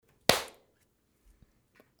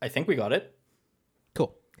I think we got it.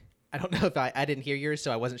 Cool. I don't know if I didn't hear yours,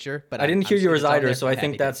 so I wasn't sure. But I didn't hear yours either, so I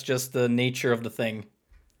think happy that's just the nature of the thing.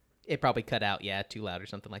 it probably cut out, too loud or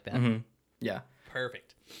something like that. Mm-hmm. Yeah.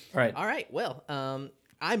 Perfect. All right. Well,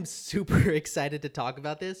 I'm super excited to talk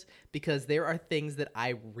about this because there are things that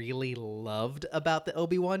I really loved about the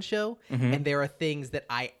Obi-Wan show, and there are things that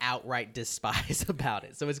I outright despise about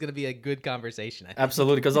it. So it's going to be a good conversation, I think.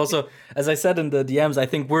 Absolutely, because also, as I said in the DMs, I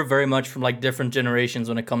think we're very much from like different generations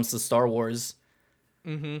when it comes to Star Wars.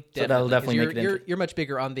 Mm-hmm, so that'll definitely make it interesting. You're much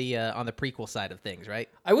bigger on the prequel side of things, right?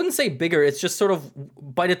 I wouldn't say bigger. It's just sort of,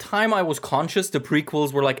 by the time I was conscious, the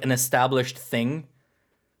prequels were like an established thing.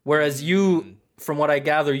 Whereas you, from what I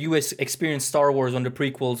gather, you experienced Star Wars when the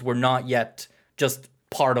prequels were not yet just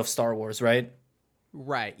part of Star Wars, right?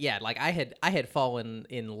 Right. Yeah. Like I had fallen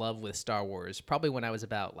in love with Star Wars probably when I was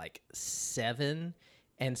about like 7.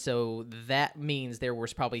 And so that means there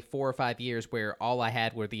was probably 4 or 5 years where all I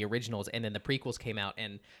had were the originals, and then the prequels came out.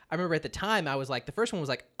 And I remember at the time I was like, the first one was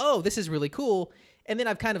like, oh, this is really cool. And then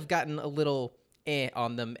I've kind of gotten a little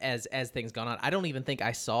on them as things gone on. I don't even think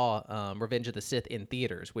I saw Revenge of the Sith in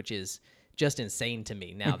theaters, which is just insane to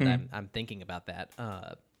me now that I'm thinking about that.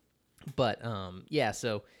 Yeah,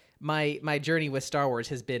 so my journey with Star Wars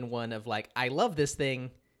has been one of like, I love this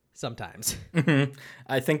thing sometimes.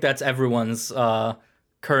 I think that's everyone's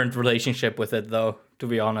current relationship with it, though, to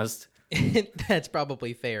be honest. That's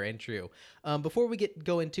probably fair and true. Before we get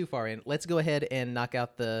going too far in, let's go ahead and knock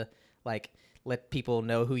out the, like, let people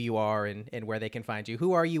know who you are and where they can find you.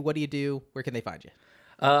 Who are you? What do you do? Where can they find you?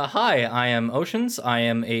 Hi, I am Oceaniz. I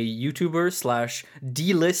am a YouTuber /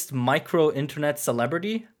 D-list micro internet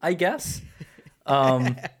celebrity, I guess.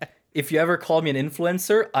 If you ever call me an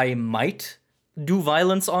influencer, I might do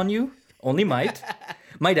violence on you. Only might.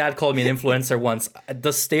 My dad called me an influencer once.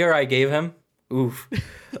 The stare I gave him, oof.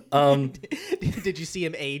 Did you see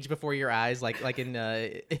him age before your eyes, like in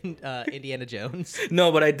Indiana Jones?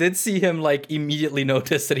 No, but I did see him like immediately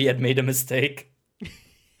notice that he had made a mistake.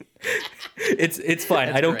 It's fine.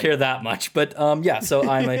 That's I don't great. care that much. But yeah, so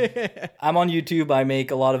I'm on YouTube. I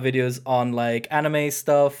make a lot of videos on like anime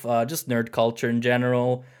stuff, just nerd culture in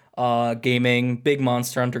general, gaming, big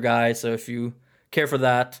Monster Hunter guy. So if you care for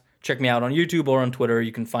that, check me out on YouTube or on Twitter.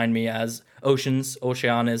 You can find me as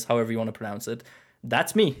Oceaniz, however you want to pronounce it.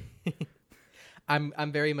 That's me.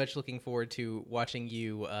 I'm very much looking forward to watching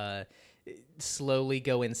you slowly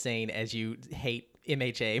go insane as you hate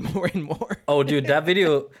MHA more and more. Oh, dude, that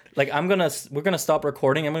video, like we're gonna stop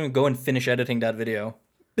recording. I'm gonna go and finish editing that video.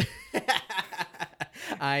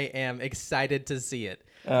 I am excited to see it.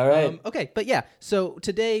 All right. Okay, but yeah, so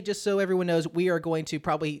today, just so everyone knows, we are going to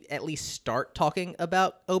probably at least start talking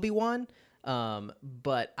about Obi-Wan.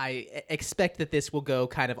 But I expect that this will go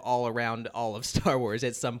kind of all around all of Star Wars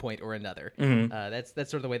at some point or another. That's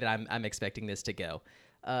sort of the way that I'm expecting this to go.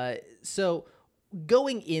 So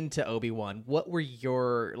going into Obi-Wan, what were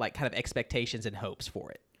your like kind of expectations and hopes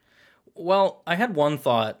for it? Well, I had one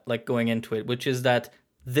thought like going into it, which is that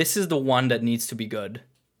this is the one that needs to be good,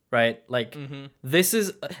 right? Like this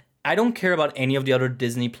is. I don't care about any of the other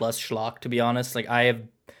Disney Plus schlock, to be honest. Like I have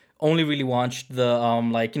only really watched the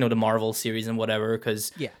like, you know, the Marvel series and whatever,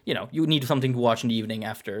 because you know, you need something to watch in the evening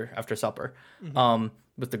after supper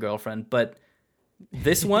with the girlfriend. But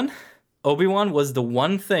this one, Obi-Wan, was the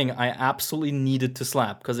one thing I absolutely needed to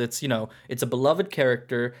slap, because it's, you know, it's a beloved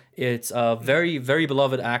character, it's very, very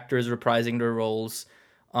beloved actors reprising their roles,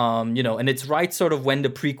 you know, and it's right sort of when the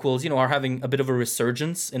prequels, you know, are having a bit of a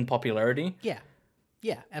resurgence in popularity.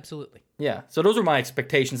 Yeah, absolutely. Yeah, so those are my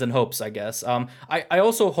expectations and hopes, I guess. I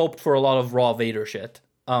also hoped for a lot of raw Vader shit.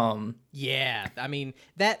 Yeah, I mean,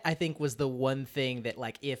 that I think was the one thing that,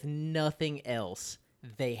 like, if nothing else,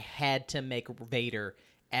 they had to make Vader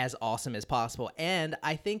as awesome as possible. And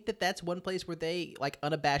I think that that's one place where they, like,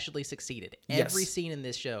 unabashedly succeeded. Every scene in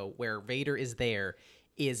this show where Vader is there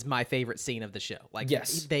is my favorite scene of the show. Like,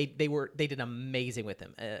 they did amazing with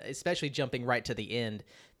him, especially jumping right to the end.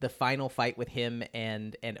 The final fight with him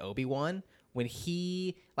and Obi-Wan, when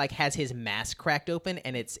he like has his mask cracked open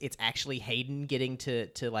and it's actually Hayden getting to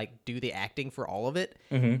like do the acting for all of it.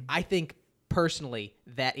 I think personally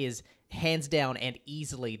that is hands down and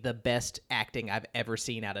easily the best acting I've ever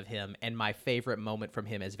seen out of him, and my favorite moment from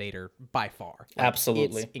him as Vader by far. Like,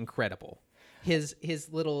 Absolutely. it's incredible. His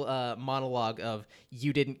little monologue of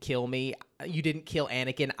 "You didn't kill me, you didn't kill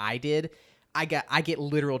Anakin, I did." I get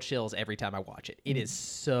literal chills every time I watch it. It is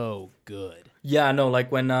so good. Yeah, no,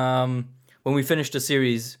 like when we finished the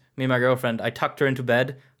series, me and my girlfriend, I tucked her into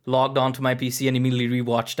bed, logged onto my PC, and immediately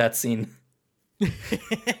rewatched that scene.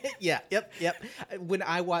 Yep. When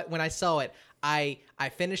I saw it, I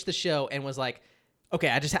finished the show and was like, Okay,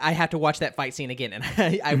 I have to watch that fight scene again, and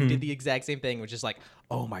I did the exact same thing, which is like,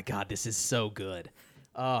 oh my god, this is so good,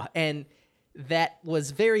 and that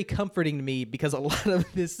was very comforting to me because a lot of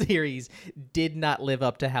this series did not live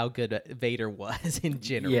up to how good Vader was in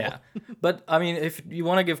general. Yeah, but I mean, if you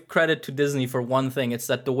want to give credit to Disney for one thing, it's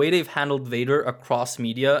that the way they've handled Vader across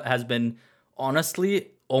media has been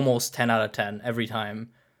honestly almost 10 out of 10 every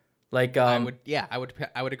time. Like I would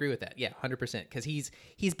agree with that. Yeah, 100%. Because he's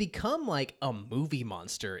become like a movie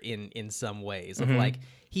monster in some ways. Of like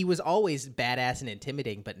he was always badass and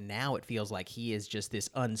intimidating, but now it feels like he is just this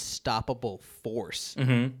unstoppable force.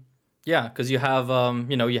 Yeah, because you have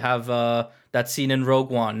that scene in Rogue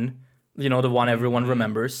One, the one everyone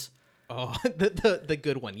remembers. Oh, the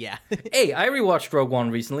good one, yeah. Hey, I rewatched Rogue One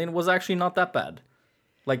recently and it was actually not that bad.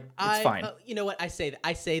 Like, it's fine. You know what? I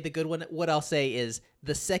say the good one. What I'll say is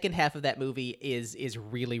the second half of that movie is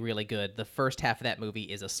really, really good. The first half of that movie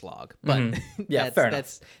is a slog. But yeah, fair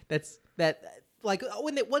enough. That's like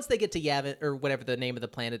once they get to Yavin or whatever the name of the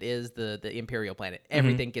planet is, the Imperial planet,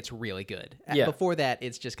 everything gets really good. Yeah. Before that,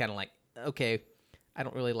 it's just kind of like, okay, I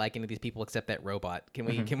don't really like any of these people except that robot. Can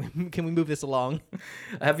we move this along?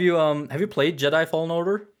 Have you played Jedi Fallen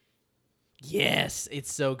Order? Yes,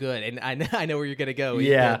 it's so good, and I know where you're gonna go.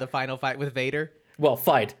 Yeah, the final fight with Vader. Well,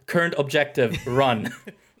 fight. Current objective, run.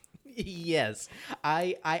 Yes,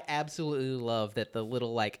 I absolutely love that the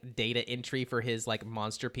little like data entry for his like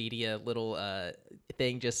Monsterpedia little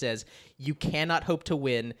thing just says you cannot hope to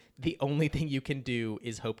win. The only thing you can do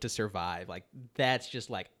is hope to survive. Like that's just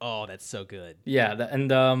like, oh, that's so good. Yeah,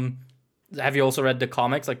 and have you also read the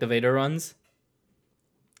comics, like the Vader runs?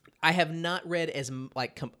 I have not read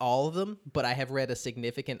all of them, but I have read a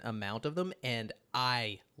significant amount of them, and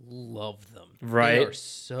I love them. Right, they are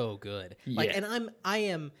so good. Yeah. Like, and I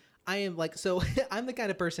am like, so I'm the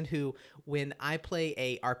kind of person who, when I play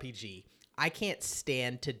a RPG, I can't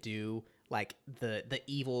stand to do like the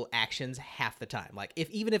evil actions half the time. Like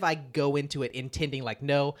even if I go into it intending like,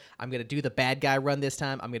 no, I'm gonna do the bad guy run this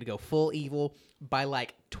time, I'm gonna go full evil. By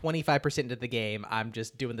like 25% of the game, I'm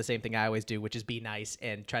just doing the same thing I always do, which is be nice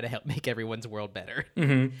and try to help make everyone's world better.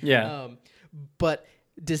 Yeah. But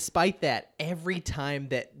despite that, every time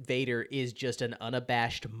that Vader is just an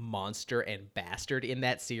unabashed monster and bastard in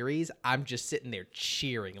that series, I'm just sitting there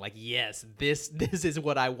cheering, like, yes, this is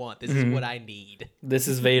what I want. This is what I need. This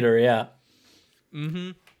is Vader, yeah.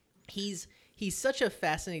 He's such a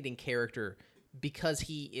fascinating character because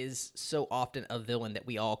he is so often a villain that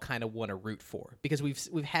we all kind of want to root for, because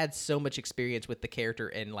we've had so much experience with the character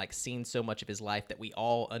and like seen so much of his life that we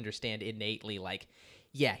all understand innately, like,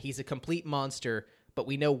 yeah, he's a complete monster, but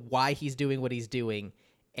we know why he's doing what he's doing.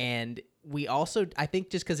 And we also, I think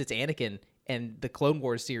just because it's Anakin and the Clone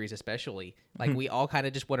Wars series especially, like we all kind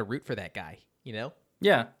of just want to root for that guy, you know?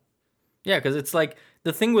 Yeah, because it's like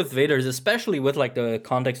the thing with Vader is, especially with like the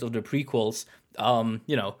context of the prequels,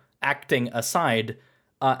 acting aside,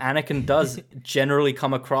 Anakin does generally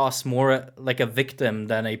come across more like a victim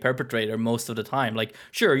than a perpetrator most of the time. Like,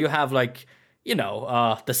 sure, you have like,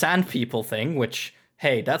 the Sand People thing, which,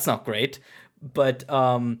 hey, that's not great. But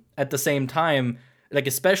at the same time, like,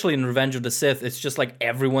 especially in Revenge of the Sith, it's just like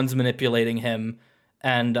everyone's manipulating him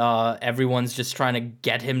and everyone's just trying to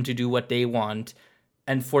get him to do what they want.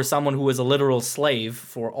 And for someone who is a literal slave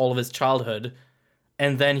for all of his childhood,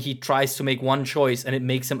 and then he tries to make one choice and it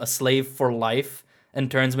makes him a slave for life and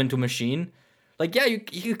turns him into a machine. Like, yeah,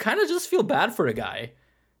 you kind of just feel bad for a guy.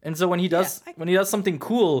 And so when he does something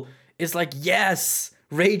cool, it's like, yes,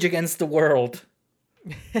 rage against the world.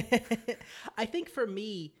 I think for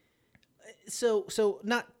me, so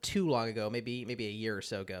not too long ago, maybe a year or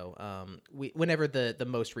so ago, whenever the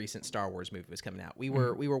most recent Star Wars movie was coming out, we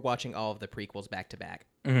were watching all of the prequels back to back.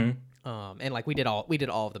 And like we did all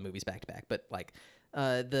of the movies back to back, but like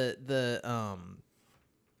the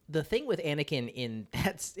thing with Anakin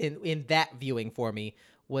in that viewing for me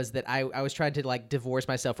was that I was trying to like divorce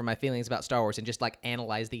myself from my feelings about Star Wars and just like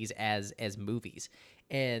analyze these as movies.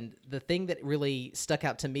 And the thing that really stuck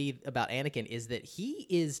out to me about Anakin is that he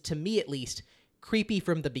is, to me at least, creepy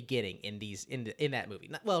from the beginning in that movie.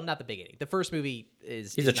 Not the beginning. The first movie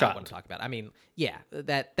is a child. Not what to talk about. I mean, yeah,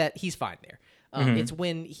 that he's fine there. It's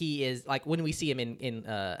when he is like when we see him in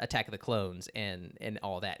Attack of the Clones and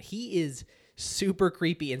all that. He is super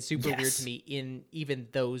creepy and super weird to me in even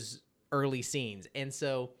those early scenes. And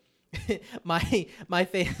so my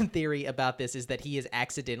fan theory about this is that he is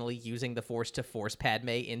accidentally using the Force to force Padme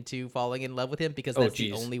into falling in love with him, because that's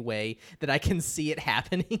the only way that I can see it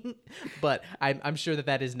happening. But I'm sure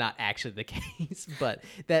that is not actually the case. But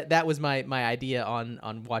that was my idea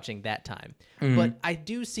on watching that time. But I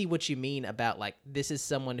do see what you mean about like, this is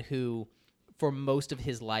someone who for most of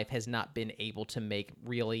his life has not been able to make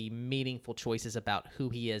really meaningful choices about who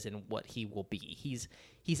he is and what he will be. He's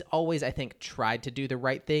always, I think, tried to do the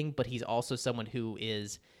right thing, but he's also someone who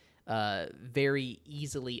is very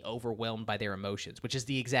easily overwhelmed by their emotions, which is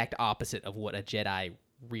the exact opposite of what a Jedi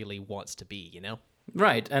really wants to be, you know?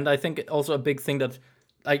 Right, and I think also a big thing that,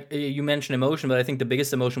 you mentioned emotion, but I think the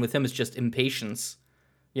biggest emotion with him is just impatience.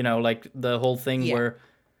 You know, like the whole thing where,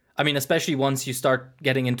 I mean, especially once you start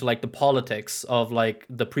getting into like the politics of like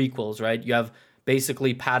the prequels, right? You have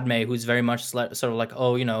basically Padme, who's very much sort of like,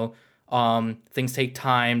 oh, you know, things take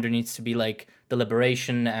time. There needs to be like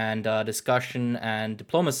deliberation and discussion and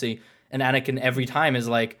diplomacy. And Anakin every time is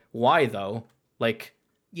like, why though? Like,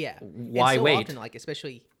 why and so wait? Often, like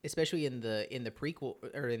especially in the prequel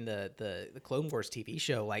or in the Clone Wars TV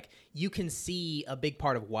show, like you can see a big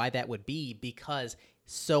part of why that would be, because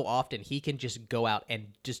so often he can just go out and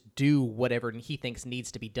just do whatever he thinks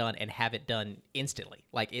needs to be done and have it done instantly.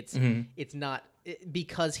 Like it's not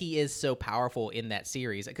because he is so powerful in that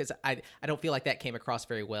series, because I don't feel like that came across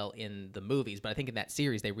very well in the movies, but I think in that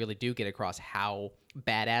series they really do get across how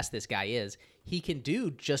badass this guy is. He can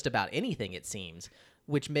do just about anything, it seems,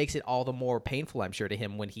 which makes it all the more painful, I'm sure, to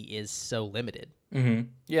him when he is so limited.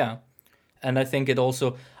 Yeah. And I think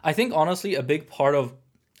honestly, a big part of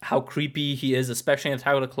how creepy he is, especially in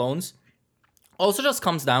Attack of the Clones, also just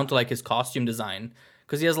comes down to like his costume design,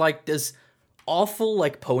 because he has like this awful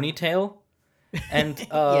like ponytail, and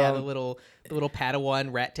the little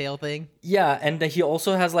Padawan rat tail thing. Yeah, and he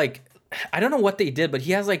also has like, I don't know what they did, but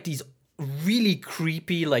he has like these really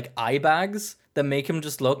creepy like eye bags that make him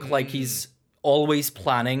just look like he's always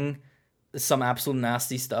planning some absolute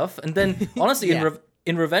nasty stuff. And then honestly,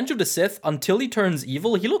 in Revenge of the Sith, until he turns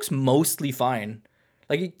evil, he looks mostly fine.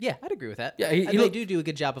 Like, I'd agree with that. Yeah, they do a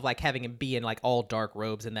good job of like having him be in like all dark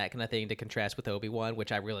robes and that kind of thing to contrast with Obi-Wan,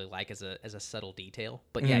 which I really like as a subtle detail.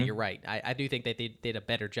 But yeah, you're right. I do think that they did a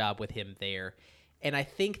better job with him there. And I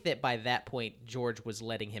think that by that point, George was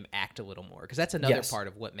letting him act a little more, because that's another part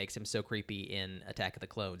of what makes him so creepy in Attack of the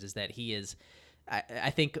Clones, is that he is, I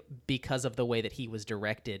think because of the way that he was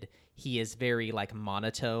directed, he is very like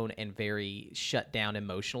monotone and very shut down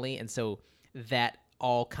emotionally. And so that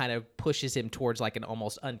all kind of pushes him towards like an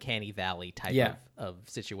almost uncanny valley type of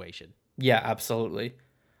situation. Yeah, absolutely.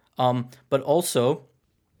 But also,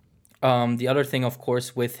 the other thing, of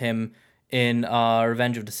course, with him in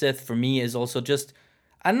Revenge of the Sith, for me, is also just,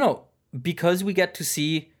 I don't know, because we get to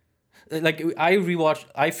see, like,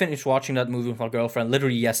 I finished watching that movie with my girlfriend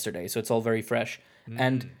literally yesterday, so it's all very fresh.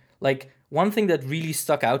 And, like, one thing that really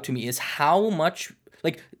stuck out to me is how much,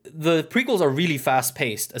 like, the prequels are really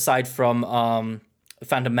fast-paced, aside from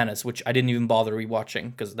Phantom Menace, which I didn't even bother rewatching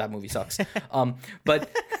because that movie sucks. But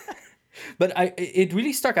it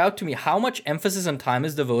really stuck out to me how much emphasis and time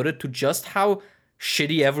is devoted to just how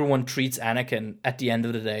shitty everyone treats Anakin at the end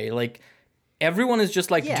of the day. Like, everyone is just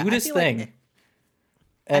like, do this thing.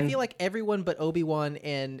 I feel like everyone but Obi-Wan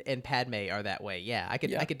and Padme are that way. Yeah, I could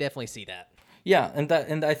definitely see that. Yeah,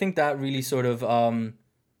 and I think that really sort of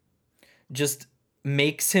just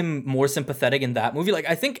makes him more sympathetic in that movie. Like,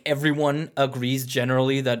 I think everyone agrees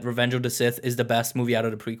generally that Revenge of the Sith is the best movie out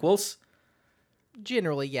of the prequels.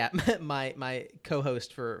 Generally, yeah. My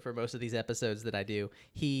co-host for most of these episodes that I do,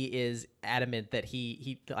 he is adamant that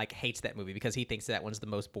he like hates that movie because he thinks that one's the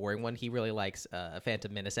most boring one. He really likes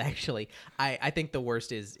Phantom Menace, actually. I think the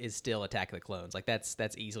worst is still Attack of the Clones. Like, that's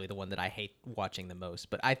easily the one that I hate watching the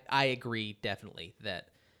most. But I agree definitely that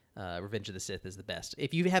Revenge of the Sith is the best.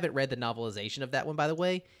 If you haven't read the novelization of that one, by the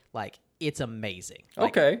way, like, it's amazing.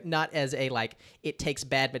 Like, okay. Not as a, like, it takes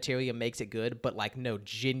bad material and makes it good, but, like, no,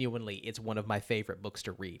 genuinely, it's one of my favorite books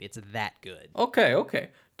to read. It's that good. Okay.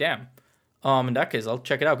 Damn. In that case, I'll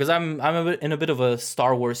check it out, because I'm in a bit of a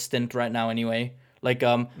Star Wars stint right now anyway. Like,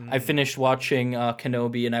 I finished watching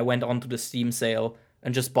Kenobi, and I went onto the Steam sale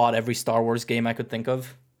and just bought every Star Wars game I could think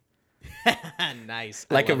of. Nice.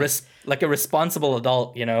 Like a responsible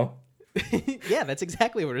adult, you know? Yeah, that's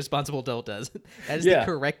exactly what a responsible adult does. That is the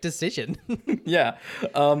correct decision. Yeah.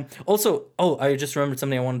 Also, I just remembered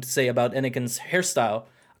something I wanted to say about Anakin's hairstyle,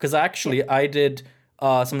 because actually I did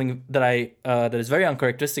something that is very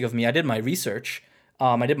uncharacteristic of me. I did my research.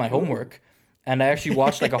 I did my homework, and I actually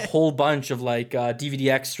watched like a whole bunch of like DVD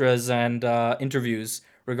extras and interviews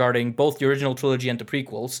regarding both the original trilogy and the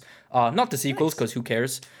prequels. Not the sequels, because who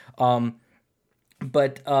cares?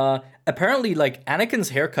 But apparently, like, Anakin's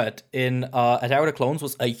haircut in Attack of the Clones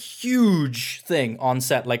was a huge thing on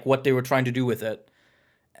set, like what they were trying to do with it.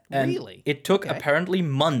 And really? It took apparently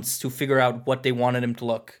months to figure out what they wanted him to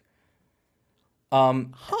look.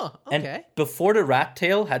 Okay. And before the rat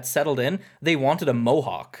tail had settled in, they wanted a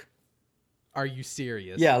mohawk. Are you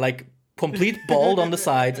serious? Yeah, like complete bald on the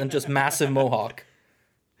sides and just massive mohawk.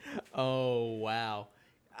 Oh, wow.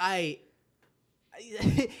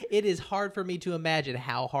 It is hard for me to imagine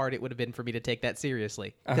how hard it would have been for me to take that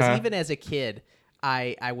seriously. Because even as a kid,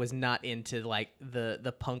 I was not into like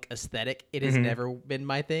the punk aesthetic. It has never been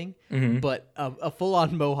my thing. But a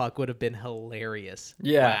full-on mohawk would have been hilarious.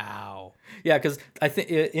 Yeah. Wow. Yeah, because I think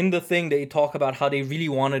in the thing they talk about how they really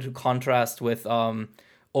wanted to contrast with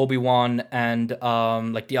Obi-Wan and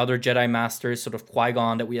like the other Jedi Masters, sort of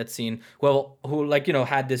Qui-Gon that we had seen, who like, you know,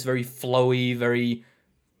 had this very flowy, very,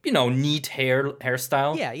 you know, neat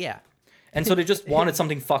hairstyle. Yeah. And so they just wanted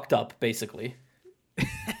something fucked up, basically.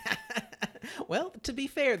 Well, to be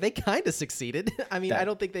fair, they kind of succeeded. I mean, I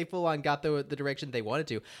don't think they full on got the direction they wanted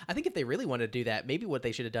to. I think if they really wanted to do that, maybe what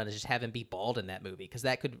they should have done is just have him be bald in that movie, because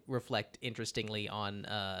that could reflect interestingly on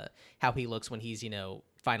how he looks when he's, you know,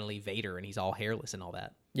 finally Vader and he's all hairless and all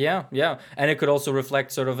that. Yeah. And it could also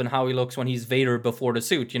reflect sort of in how he looks when he's Vader before the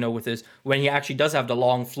suit, you know, with his, when he actually does have the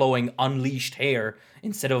long, flowing, unleashed hair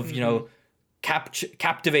instead of, you know,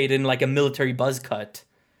 captivated in like a military buzz cut.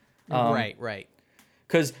 Right.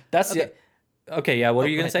 Because that's okay, yeah, what are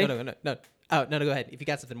you going to say? No. Oh, no, go ahead. If you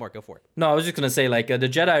got something more, go for it. No, I was just going to say, like, the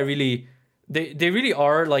Jedi really, they really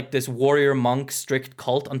are like this warrior monk strict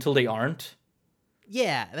cult until they aren't.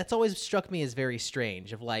 Yeah, that's always struck me as very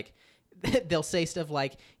strange. Of like, they'll say stuff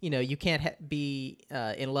like, you know, you can't be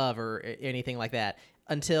in love or anything like that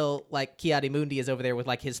until like Ki-Adi-Mundi is over there with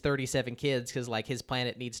like his 37 kids because like his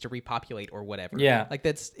planet needs to repopulate or whatever. Yeah, like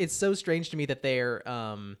it's so strange to me that they're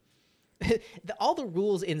all the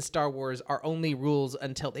rules in Star Wars are only rules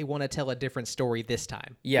until they want to tell a different story this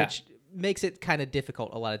time. Yeah, which makes it kind of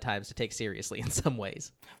difficult a lot of times to take seriously in some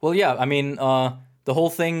ways. Well, yeah, I mean, the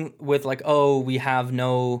whole thing with like, oh, we have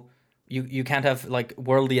no, you can't have like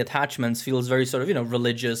worldly attachments feels very sort of, you know,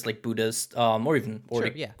 religious, like Buddhist, or even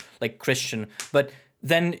like Christian. But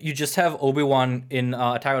then you just have Obi-Wan in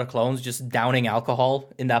Attack of the Clones just downing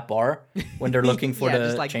alcohol in that bar when they're looking for the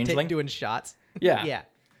just like changeling, doing shots. Yeah.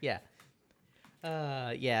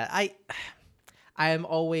 I am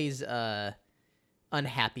always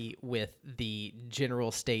unhappy with the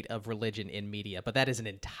general state of religion in media, but that is an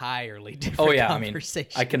entirely different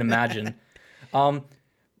conversation. I mean, I can imagine.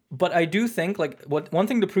 But I do think like one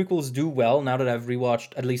thing the prequels do well, now that I've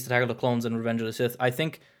rewatched at least Attack of the Clones and Revenge of the Sith, I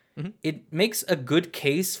think it makes a good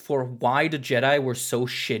case for why the Jedi were so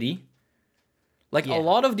shitty. Like a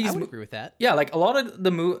lot of these, I would agree with that. Yeah, like a lot of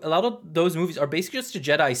those movies are basically just the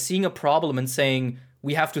Jedi seeing a problem and saying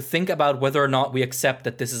we have to think about whether or not we accept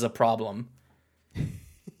that this is a problem.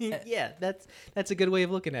 Yeah, that's a good way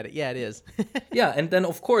of looking at it. Yeah, it is. Yeah, and then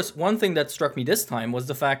of course one thing that struck me this time was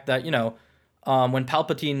the fact that, you know, when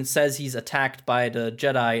Palpatine says he's attacked by the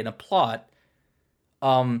Jedi in a plot,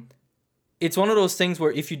 it's one of those things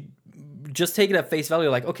where if you just take it at face value,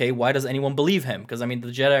 like, okay, why does anyone believe him? Because, I mean, the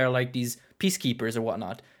Jedi are like these peacekeepers or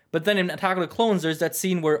whatnot. But then in Attack of the Clones, there's that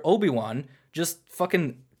scene where Obi-Wan just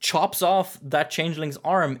fucking chops off that changeling's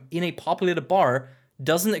arm in a populated bar,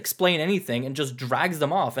 doesn't explain anything, and just drags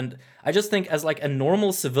them off. And I just think as, like, a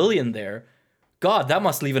normal civilian there, God, that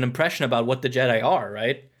must leave an impression about what the Jedi are,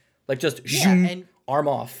 right? Like, just zoom, arm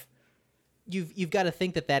off. You've got to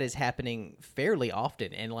think that is happening fairly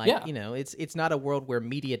often, and like you know, it's not a world where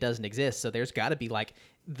media doesn't exist, so there's got to be like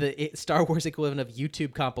the Star Wars equivalent of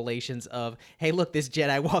YouTube compilations of, hey, look, this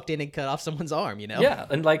Jedi walked in and cut off someone's arm, you know? Yeah,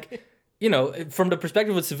 and like, you know, from the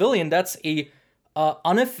perspective of a civilian, that's a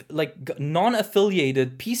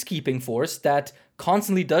non-affiliated peacekeeping force that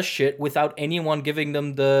constantly does shit without anyone giving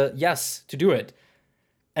them the yes to do it.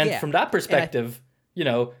 And from that perspective, you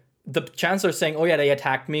know, the Chancellor saying, oh yeah, they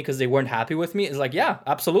attacked me because they weren't happy with me, is like, yeah,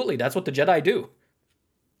 absolutely. That's what the Jedi do.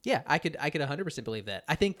 Yeah, I could 100% believe that.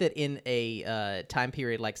 I think that in a time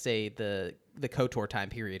period like, say, the KOTOR time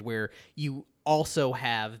period, where you also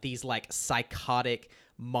have these like psychotic,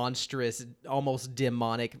 monstrous, almost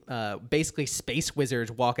demonic, basically space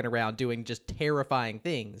wizards walking around doing just terrifying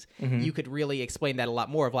things, you could really explain that a lot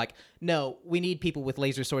more of like, no, we need people with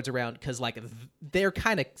laser swords around because like they're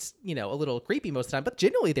kind of, you know, a little creepy most of the time, but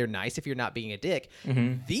generally they're nice if you're not being a dick.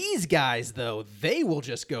 These guys, though, they will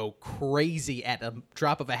just go crazy at a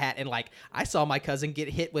drop of a hat. And like, I saw my cousin get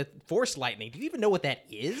hit with force lightning. Do you even know what that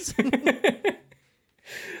is?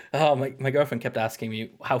 Oh, my girlfriend kept asking me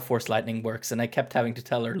how Force Lightning works, and I kept having to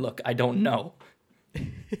tell her, look, I don't know.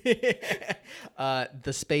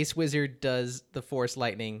 The Space Wizard does the Force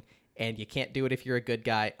Lightning, and you can't do it if you're a good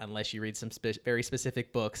guy unless you read some very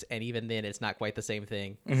specific books, and even then it's not quite the same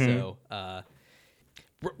thing. So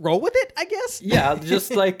roll with it, I guess? Yeah,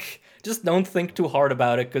 just don't think too hard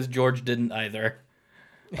about it, because George didn't either.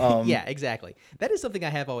 Yeah, exactly. That is something I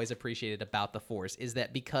have always appreciated about the Force, is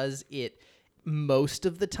that because it most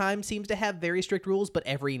of the time seems to have very strict rules, but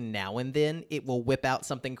every now and then it will whip out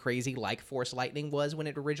something crazy like Force Lightning was when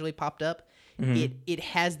it originally popped up. It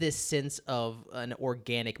has this sense of an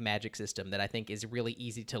organic magic system that I think is really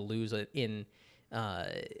easy to lose in,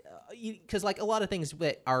 because like a lot of things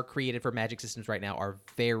that are created for magic systems right now are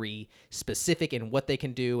very specific in what they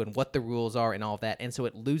can do and what the rules are and all of that, and so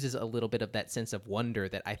it loses a little bit of that sense of wonder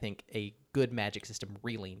that I think a good magic system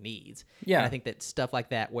really needs. Yeah. And I think that stuff like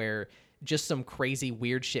that, where just some crazy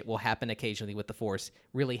weird shit will happen occasionally with the Force,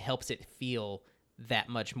 really helps it feel that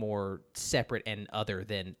much more separate and other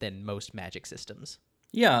than most magic systems.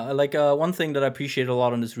 Yeah, like one thing that I appreciated a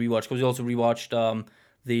lot on this rewatch, because we also rewatched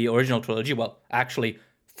the original trilogy. Well, actually,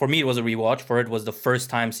 for me it was a rewatch. For it was the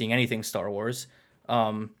first time seeing anything Star Wars.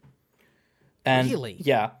 And Really?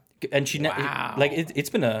 Yeah, and she Wow. like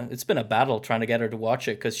it's been a battle trying to get her to watch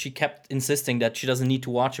it, because she kept insisting that she doesn't need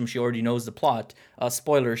to watch them. She already knows the plot.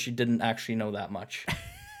 Spoiler: she didn't actually know that much.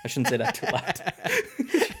 I shouldn't say that too loud.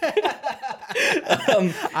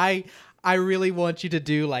 I really want you to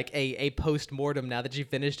do like a post-mortem now that you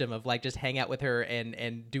finished them, of like just hang out with her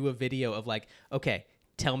and do a video of like, okay,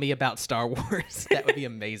 tell me about Star Wars. That would be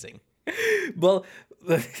amazing. Well,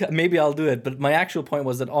 maybe I'll do it. But my actual point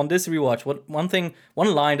was that on this rewatch,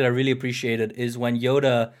 one line that I really appreciated is when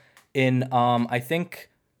Yoda in I think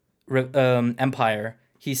Empire,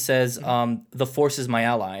 he says the Force is my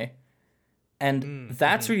ally. And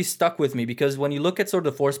that's really stuck with me, because when you look at sort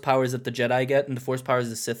of the Force powers that the Jedi get and the Force powers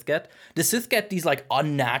the Sith get these like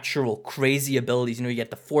unnatural, crazy abilities. You know, you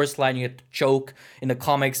get the Force line, you get the choke. In the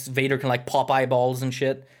comics, Vader can like pop eyeballs and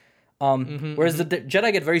shit. Whereas the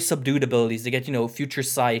Jedi get very subdued abilities. They get, future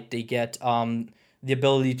sight. They get the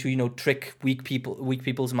ability to, trick weak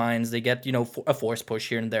people's minds. They get, a Force push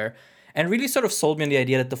here and there. And really sort of sold me on the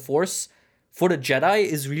idea that the Force for the Jedi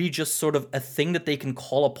is really just sort of a thing that they can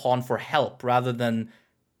call upon for help rather than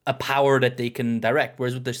a power that they can direct.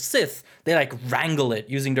 Whereas with the Sith, they like wrangle it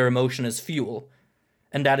using their emotion as fuel.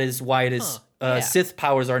 And that is why it is Sith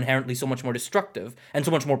powers are inherently so much more destructive and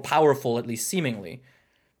so much more powerful, at least seemingly.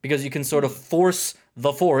 Because you can sort of force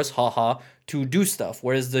the Force, to do stuff.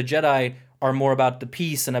 Whereas the Jedi are more about the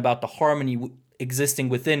peace and about the harmony existing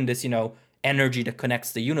within this, energy that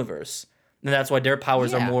connects the universe. And that's why their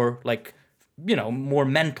powers are more like, more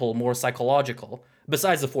mental, more psychological,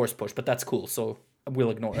 besides the Force push, but that's cool, so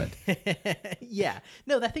we'll ignore it. Yeah.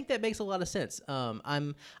 No, I think that makes a lot of sense.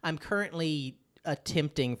 I'm currently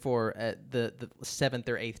attempting for the 7th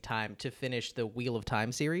or 8th time to finish the Wheel of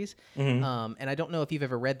Time series. And I don't know if you've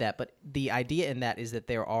ever read that, but the idea in that is that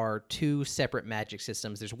there are 2 separate magic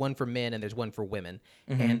systems. There's one for men and there's one for women.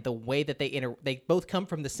 And the way that they both come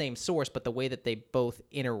from the same source, but the way that they both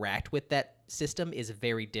interact with that system is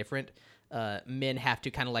very different. Men have to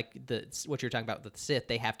kind of like what you're talking about with the Sith.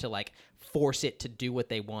 They have to like force it to do what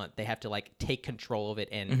they want. They have to like take control of it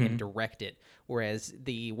and direct it. Whereas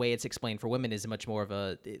the way it's explained for women is much more of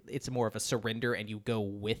a surrender, and you go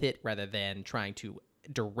with it rather than trying to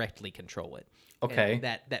directly control it. Okay. And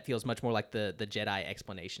that feels much more like the Jedi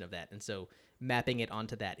explanation of that. And so mapping it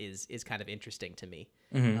onto that is kind of interesting to me.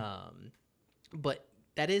 But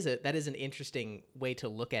that is an interesting way to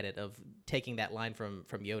look at it, of taking that line from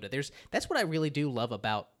Yoda. That's what I really do love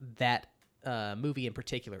about that movie in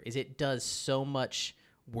particular, is it does so much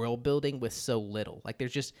world building with so little. Like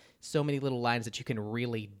there's just so many little lines that you can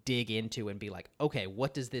really dig into and be like, okay,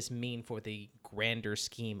 what does this mean for the grander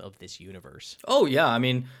scheme of this universe? Oh yeah, I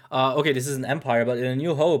mean, okay, this is an Empire, but in A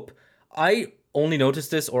New Hope, I only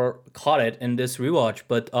noticed this or caught it in this rewatch,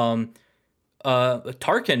 but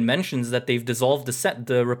Tarkin mentions that they've dissolved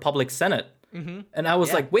the Republic Senate. And I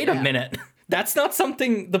was like, wait a minute. That's not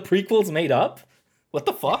something the prequels made up? What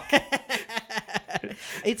the fuck?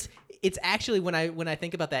 It's actually, when I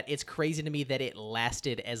think about that, it's crazy to me that it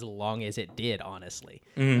lasted as long as it did, honestly.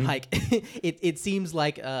 Like, it seems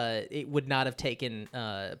like it would not have taken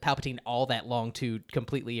Palpatine all that long to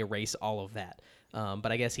completely erase all of that.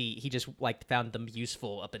 But I guess he just like found them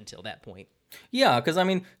useful up until that point. Yeah, because I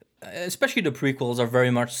mean, especially the prequels are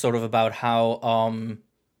very much sort of about how,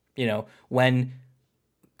 when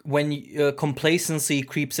complacency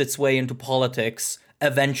creeps its way into politics,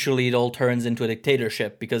 eventually it all turns into a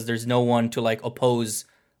dictatorship because there's no one to like oppose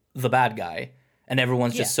the bad guy. And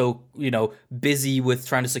everyone's just so, busy with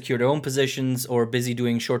trying to secure their own positions or busy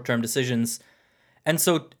doing short-term decisions. And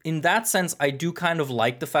so in that sense, I do kind of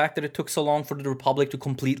like the fact that it took so long for the Republic to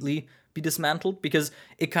completely be dismantled, because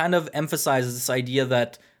it kind of emphasizes this idea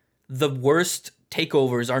that the worst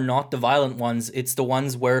takeovers are not the violent ones. It's the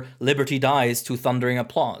ones where liberty dies to thundering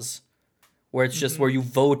applause. where it's just where you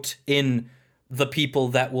vote in the people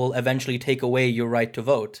that will eventually take away your right to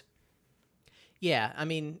vote. Yeah, I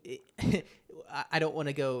mean, I don't want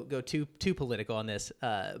to go too political on this,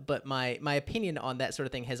 but my opinion on that sort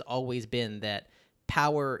of thing has always been that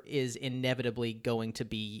power is inevitably going to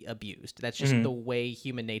be abused. That's just the way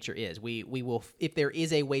human nature is. We will, if there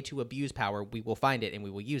is a way to abuse power, we will find it and we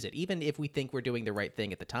will use it, even if we think we're doing the right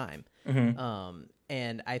thing at the time.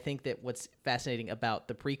 And I think that what's fascinating about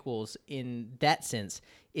the prequels in that sense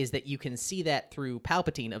is that you can see that through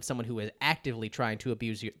Palpatine, of someone who is actively trying to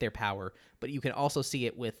abuse their power, but you can also see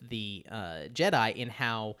it with the Jedi in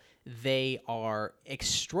how they are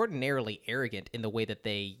extraordinarily arrogant in the way that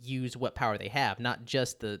they use what power they have, not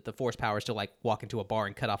just the force powers to like walk into a bar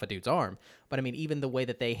and cut off a dude's arm, but I mean even the way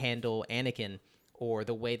that they handle Anakin, or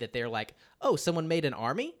the way that they're like, oh, someone made an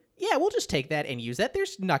army? Yeah, we'll just take that and use that.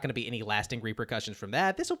 There's not going to be any lasting repercussions from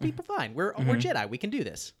that. This will be fine. We're Jedi. We can do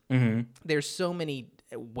this. There's so many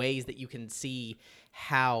ways that you can see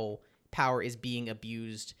how power is being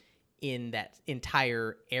abused in that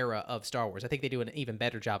entire era of Star Wars. I think they do an even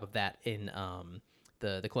better job of that in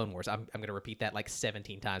the Clone Wars. I'm going to repeat that like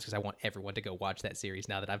 17 times because I want everyone to go watch that series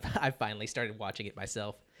now that I've finally started watching it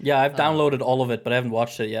myself. Yeah, I've downloaded all of it, but I haven't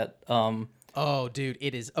watched it yet. Oh, dude,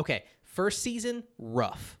 it is okay. First season,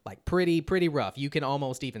 rough, like pretty rough. You can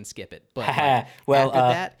almost even skip it. But like, well, after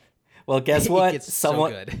that, well, guess what? Gets so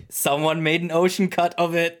good. Someone made an ocean cut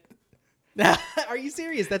of it. Are you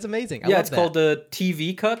serious? That's amazing. Yeah, it's called the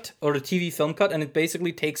TV cut, or the TV film cut, and it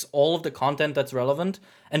basically takes all of the content that's relevant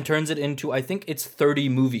and turns it into, I think it's 30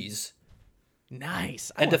 movies.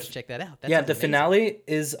 Nice. I want to check that out. The amazing. Finale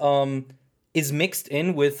is mixed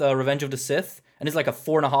in with Revenge of the Sith, and it's like a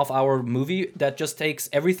 4.5-hour movie that just takes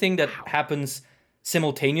everything that happens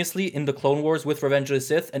simultaneously in the Clone Wars with Revenge of the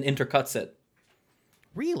Sith and intercuts it.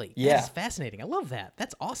 Really? Yeah. That's fascinating. I love that.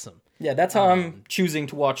 That's awesome. Yeah, that's how I'm choosing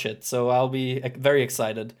to watch it, so I'll be very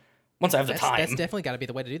excited once I have the time. That's definitely got to be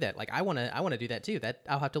the way to do that. Like I want to do that too. That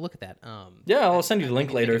I'll have to look at that. Yeah, I'll send you the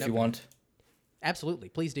link later if you want. Absolutely.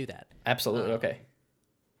 Please do that. Absolutely. Okay.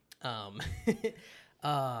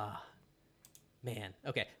 Man.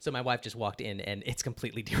 Okay. So my wife just walked in and it's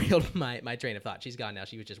completely derailed my train of thought. She's gone now.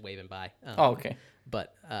 She was just waving by. Okay.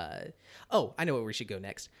 But, I know where we should go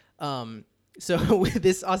next. So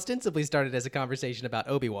this ostensibly started as a conversation about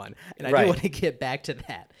Obi-Wan, and I do want to get back to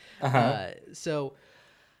that. So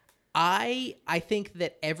I think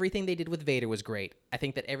that everything they did with Vader was great. I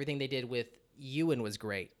think that everything they did with Ewan was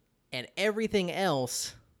great. And everything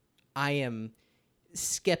else, I am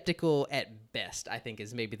skeptical at best, I think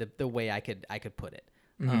is maybe the way I could put it.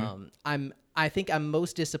 I think I'm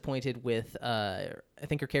most disappointed with I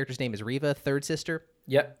think her character's name is Reva, third sister.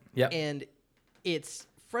 Yep. And it's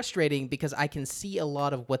frustrating because I can see a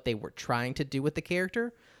lot of what they were trying to do with the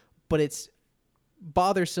character, but it's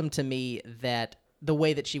bothersome to me that the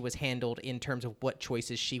way that she was handled in terms of what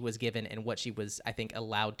choices she was given and what she was, I think,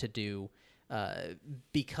 allowed to do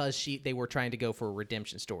because they were trying to go for a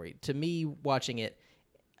redemption story. To me, watching it,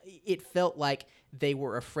 it felt like they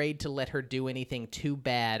were afraid to let her do anything too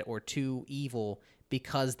bad or too evil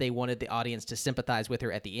because they wanted the audience to sympathize with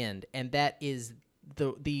her at the end. And that is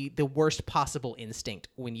the worst possible instinct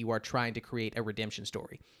when you are trying to create a redemption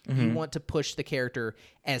story. You want to push the character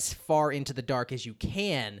as far into the dark as you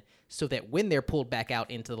can so that when they're pulled back out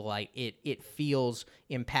into the light, it feels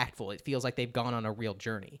impactful. It feels like they've gone on a real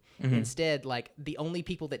journey. Instead, like the only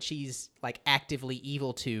people that she's like actively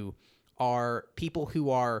evil to are people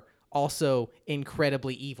who are also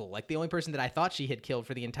incredibly evil. Like the only person that I thought she had killed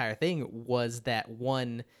for the entire thing was that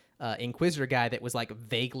one Inquisitor guy that was like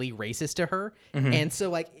vaguely racist to her. And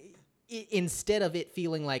so like instead of it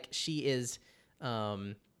feeling like she is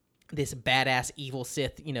this badass evil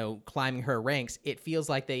Sith, climbing her ranks, it feels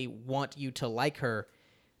like they want you to like her,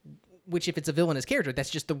 which if it's a villainous character,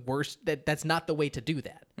 that's just the worst. That's not the way to do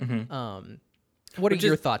that. What are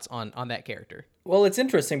your thoughts on that character? Well, it's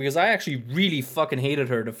interesting because I actually really fucking hated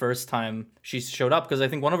her the first time she showed up, because I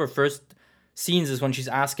think one of her first scenes is when she's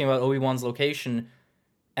asking about Obi-Wan's location,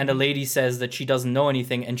 and a lady says that she doesn't know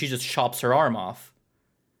anything, and she just chops her arm off.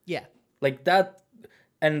 Yeah. Like that,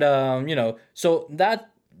 and, so that,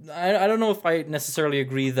 I don't know if I necessarily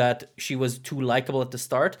agree that she was too likable at the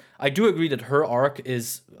start. I do agree that her arc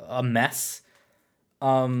is a mess.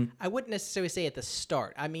 I wouldn't necessarily say at the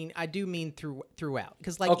start. I mean, I do mean throughout.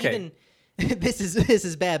 Because, even... this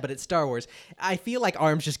is bad, but it's Star Wars. I feel like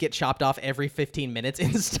arms just get chopped off every 15 minutes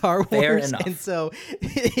in Star Wars. Fair enough. And so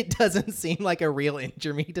it doesn't seem like a real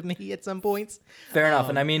injury to me at some points. Fair enough.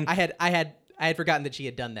 And I mean... I had forgotten that she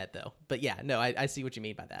had done that, though. But yeah, no, I see what you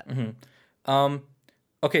mean by that.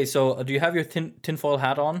 Okay, so do you have your tinfoil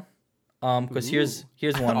hat on? Because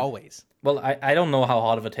here's one. Always. Well, I don't know how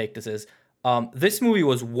hot of a take this is. This movie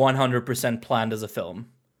was 100% planned as a film.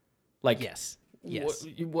 Like, yes.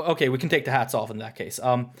 Okay, we can take the hats off in that case.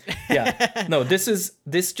 Yeah. No,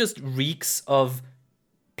 this just reeks of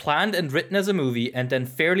planned and written as a movie, and then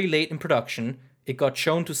fairly late in production, it got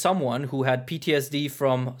shown to someone who had PTSD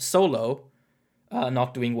from Solo,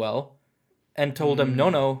 not doing well, and told them,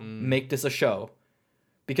 no, make this a show.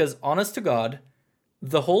 Because honest to God,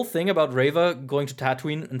 the whole thing about Reva going to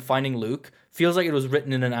Tatooine and finding Luke feels like it was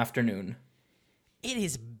written in an afternoon. It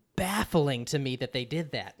is baffling to me that they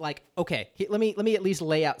did that. Like, okay, let me at least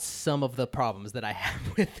lay out some of the problems that I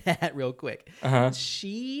have with that real quick. Her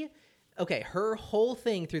whole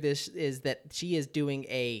thing through this is that she is doing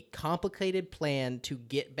a complicated plan to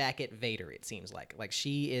get back at Vader, it seems like. Like,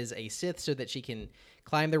 she is a Sith so that she can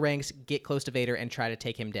climb the ranks, get close to Vader, and try to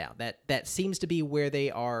take him down. That seems to be where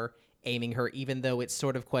they are aiming her, even though it's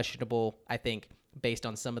sort of questionable, I think, based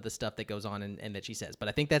on some of the stuff that goes on and that she says. But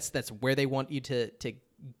I think that's where they want you to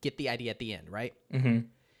get the idea at the end, right? Mm-hmm.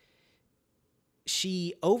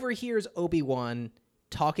 She overhears Obi-Wan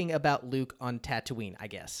talking about Luke on Tatooine, I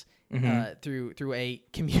guess, through a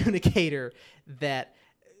communicator that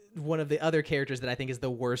one of the other characters that I think is the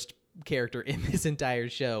worst character in this entire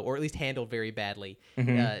show, or at least handled very badly,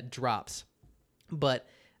 drops. But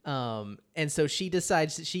and so she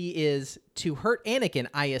decides that she is, to hurt Anakin,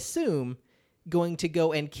 I assume, going to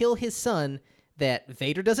go and kill his son that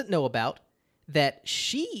Vader doesn't know about, that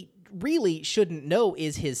she really shouldn't know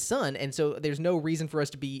is his son, and so there's no reason for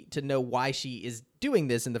us to know why she is doing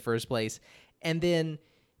this in the first place. And then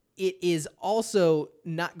it is also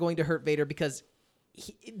not going to hurt Vader because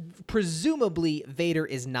presumably Vader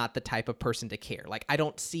is not the type of person to care. Like, I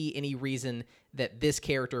don't see any reason that this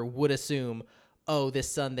character would assume, oh, this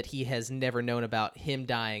son that he has never known about, him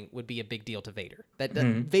dying would be a big deal to Vader. That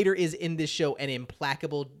Vader is in this show an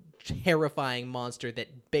implacable, terrifying monster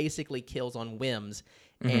that basically kills on whims,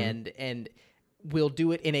 and will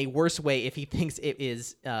do it in a worse way if he thinks it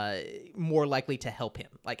is more likely to help him.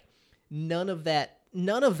 Like, none of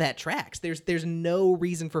that tracks. There's no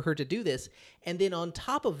reason for her to do this. And then on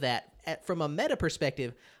top of that, from a meta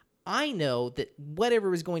perspective, I know that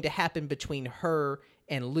whatever is going to happen between her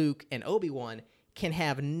and Luke and Obi-Wan can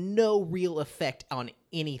have no real effect on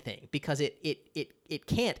anything, because it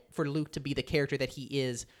can't, for Luke to be the character that he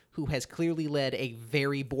is, who has clearly led a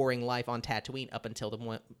very boring life on Tatooine up until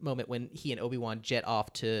the moment when he and Obi-Wan jet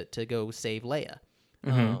off to go save Leia.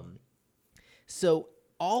 So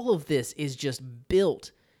all of this is just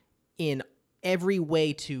built in every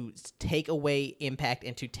way to take away impact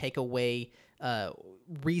and to take away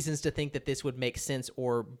reasons to think that this would make sense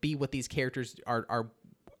or be what these characters are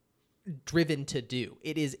driven to do.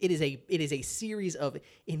 It is a series of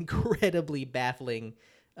incredibly baffling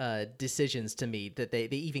decisions to me that they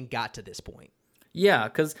even got to this point. Yeah,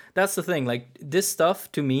 because that's the thing. Like, this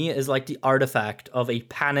stuff to me is like the artifact of a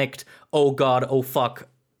panicked, oh god, oh fuck,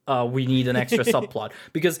 we need an extra subplot.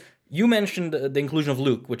 Because you mentioned the inclusion of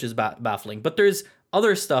Luke, which is baffling, but there's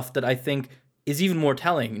other stuff that I think is even more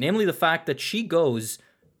telling, namely the fact that she goes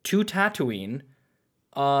to Tatooine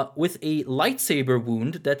with a lightsaber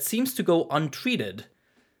wound that seems to go untreated.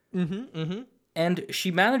 And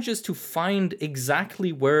she manages to find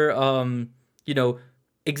exactly where,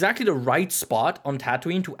 exactly the right spot on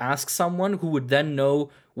Tatooine to ask someone who would then know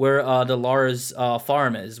where the Lara's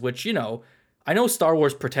farm is, which, I know Star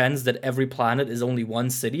Wars pretends that every planet is only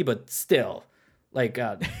one city, but still, like...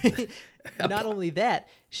 Not only that,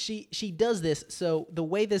 she does this, so the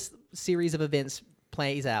way this series of events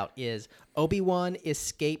plays out is Obi-Wan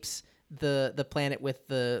escapes the planet with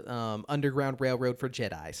the underground railroad for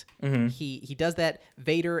Jedis. He does that.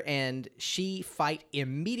 Vader and she fight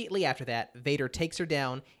immediately after that. Vader takes her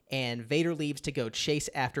down, and Vader leaves to go chase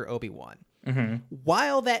after Obi-Wan.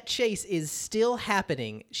 While that chase is still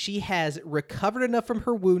happening, she has recovered enough from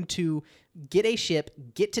her wound to get a ship,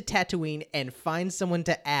 get to Tatooine, and find someone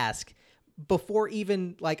to ask before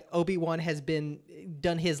even like Obi-Wan has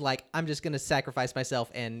done his like, I'm just gonna sacrifice myself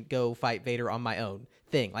and go fight Vader on my own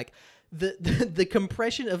thing. Like the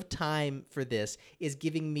compression of time for this is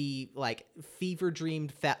giving me like fever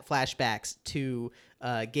dreamed flashbacks to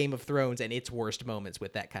Game of Thrones and its worst moments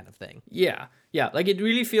with that kind of thing. Yeah. Like, it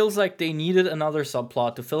really feels like they needed another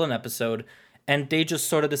subplot to fill an episode, and they just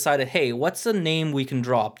sort of decided, hey, what's a name we can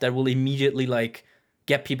drop that will immediately like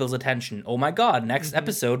get people's attention? Oh my god, next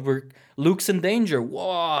episode where Luke's in danger.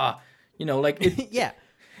 Whoa. Yeah.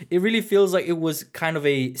 It really feels like it was kind of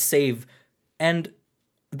a save. And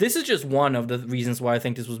this is just one of the reasons why I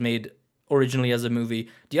think this was made originally as a movie.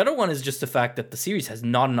 The other one is just the fact that the series has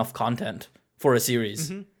not enough content for a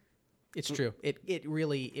series. It's true. It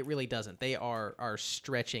really doesn't. They are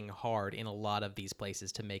stretching hard in a lot of these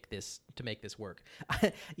places to make this work.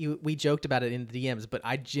 We joked about it in the DMs, but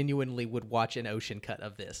I genuinely would watch an ocean cut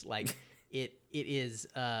of this. Like it is.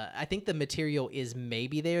 I think the material is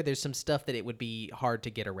maybe there. There's some stuff that it would be hard to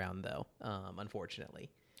get around though, unfortunately.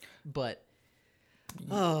 But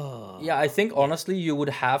yeah, I think honestly you would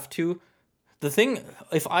have to. The thing,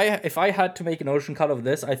 if I had to make an ocean cut of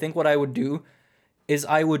this, I think what I would do is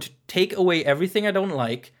I would take away everything I don't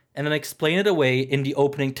like and then explain it away in the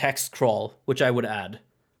opening text crawl, which I would add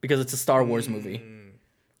because it's a Star Wars movie.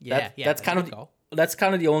 That's kind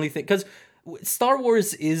of the only thing, because Star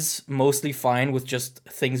Wars is mostly fine with just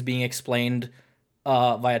things being explained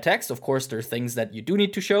via text. Of course, there are things that you do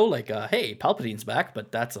need to show, like hey, Palpatine's back,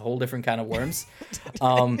 but that's a whole different kind of worms.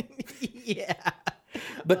 Yeah.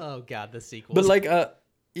 But oh god, the sequels. But like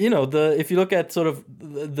if you look at sort of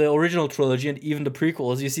the original trilogy and even the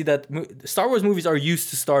prequels, you see that Star Wars movies are used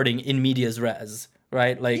to starting in medias res,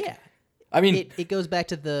 right? Like, yeah. I mean, it goes back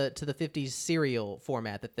to the 50s serial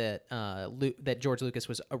format that George Lucas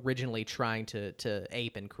was originally trying to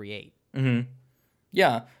ape and create. Mm-hmm.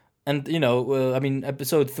 Yeah, and I mean,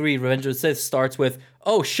 Episode 3, Revenge of the Sith, starts with,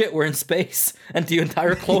 "Oh shit, we're in space, and the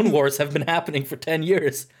entire Clone Wars have been happening for 10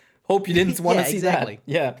 years. Hope you didn't want to see exactly.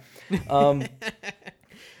 that." Yeah.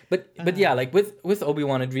 But yeah, like with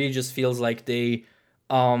Obi-Wan, it really just feels like they,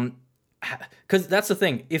 because that's the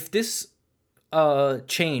thing. If this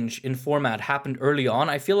change in format happened early on,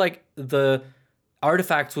 I feel like the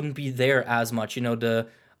artifacts wouldn't be there as much. The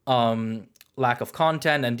lack of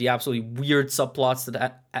content and the absolutely weird subplots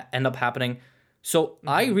that end up happening. So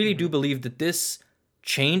I really do believe that this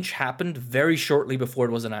change happened very shortly before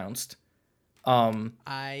it was announced.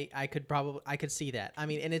 I could see that. I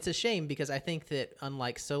mean, and it's a shame because I think that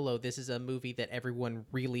unlike Solo, this is a movie that everyone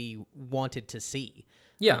really wanted to see.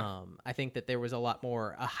 Yeah. I think that there was a lot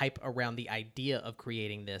more a hype around the idea of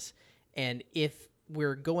creating this, and if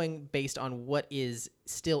we're going based on what is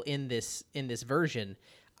still in this version,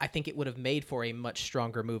 I think it would have made for a much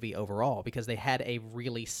stronger movie overall because they had a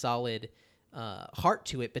really solid heart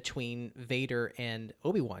to it between Vader and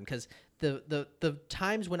Obi-Wan. Because the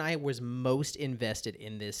times when I was most invested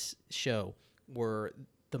in this show were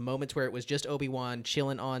the moments where it was just Obi-Wan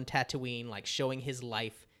chilling on Tatooine, like showing his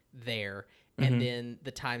life there, and then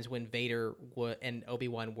the times when Vader and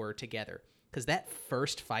Obi-Wan were together. Because that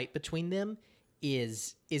first fight between them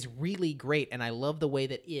is really great, and I love the way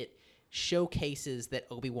that it showcases that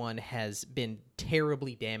Obi-Wan has been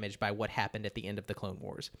terribly damaged by what happened at the end of the Clone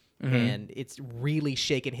Wars. And it's really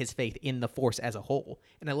shaken his faith in the Force as a whole.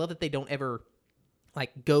 And I love that they don't ever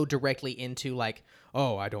like go directly into like,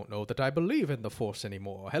 oh, I don't know that I believe in the Force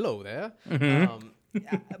anymore. Hello there.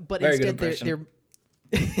 But Very instead they're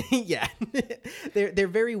yeah. they're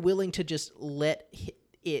very willing to just let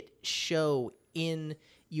it show in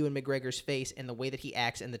Ewan McGregor's face and the way that he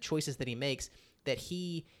acts and the choices that he makes that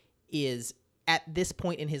he is at this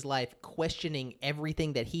point in his life questioning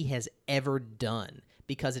everything that he has ever done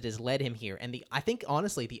because it has led him here. And I think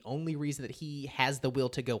honestly the only reason that he has the will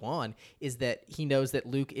to go on is that he knows that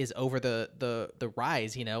Luke is over the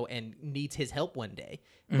rise, and needs his help one day.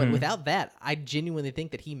 But without that, I genuinely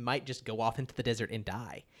think that he might just go off into the desert and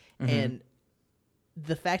die. And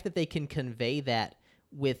the fact that they can convey that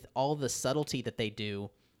with all the subtlety that they do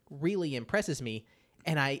really impresses me.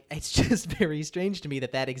 And it's just very strange to me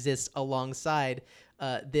that exists alongside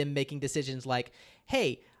them making decisions like,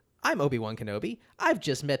 hey, I'm Obi-Wan Kenobi. I've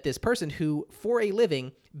just met this person who, for a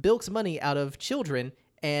living, bilks money out of children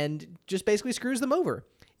and just basically screws them over.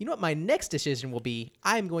 You know what my next decision will be?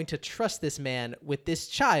 I'm going to trust this man with this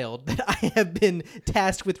child that I have been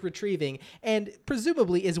tasked with retrieving and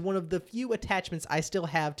presumably is one of the few attachments I still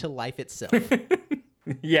have to life itself.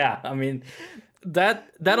 Yeah, I mean, that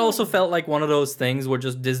also felt like one of those things where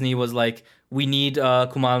just Disney was like, we need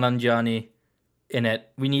Kumail Nanjiani in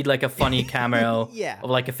it. We need like a funny cameo of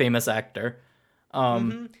like a famous actor.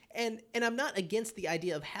 And I'm not against the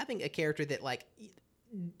idea of having a character that like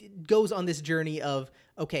goes on this journey of,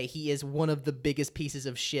 okay, he is one of the biggest pieces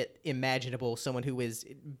of shit imaginable, someone who is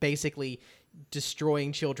basically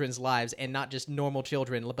destroying children's lives, and not just normal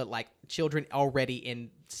children, but like children already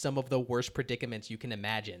in some of the worst predicaments you can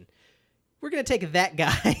imagine. We're going to take that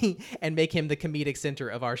guy and make him the comedic center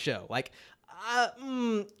of our show. Like,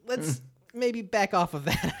 let's maybe back off of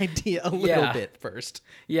that idea a little bit first.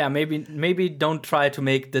 Yeah, maybe don't try to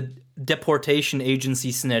make the deportation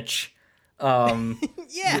agency snitch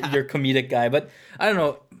your comedic guy. But I don't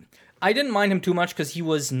know. I didn't mind him too much because he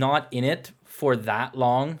was not in it for that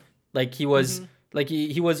long. Like he was like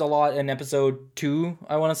he was a lot in episode 2,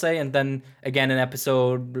 I want to say, and then again in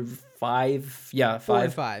episode 5. Yeah, 5. 4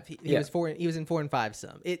 and 5. He Yeah. was 4. He was in 4 and 5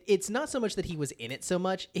 some. It's not so much that he was in it so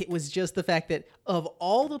much. It was just the fact that of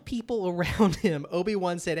all the people around him,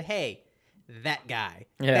 Obi-Wan said, "Hey, that guy.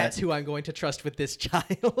 Yeah. That's who I'm going to trust with this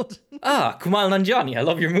child." Kumail Nanjiani, I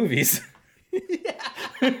love your movies.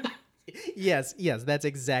 Yes, that's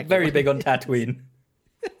exactly. Very what big on Tatooine.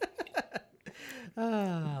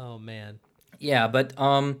 Oh man. Yeah, but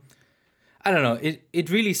I don't know. It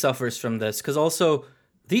really suffers from this because also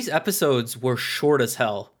these episodes were short as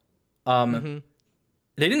hell. They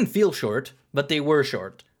didn't feel short, but they were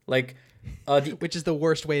short. Like, Which is the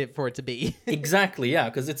worst way for it to be. exactly, yeah,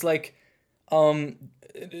 because it's like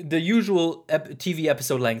the usual TV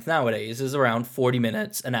episode length nowadays is around 40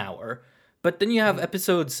 minutes, an hour. But then you have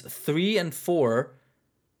episodes 3 and 4,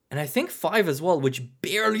 and I think 5 as well, which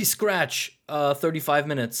barely scratch 35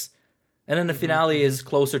 minutes. And then the finale is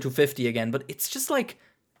closer to 50 again. But it's just like,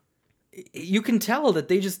 you can tell that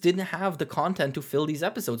they just didn't have the content to fill these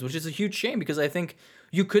episodes, which is a huge shame because I think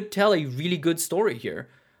you could tell a really good story here.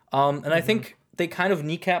 And I think they kind of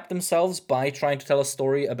kneecapped themselves by trying to tell a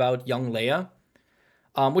story about young Leia,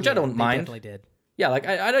 which I don't mind. Definitely did. Yeah, like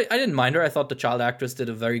I didn't mind her. I thought the child actress did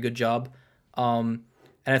a very good job. And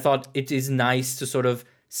I thought it is nice to sort of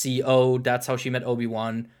see, oh, that's how she met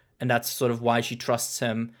Obi-Wan, and that's sort of why she trusts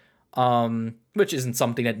him, which isn't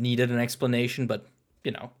something that needed an explanation, but,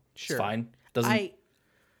 you know, Sure. it's fine. Doesn't...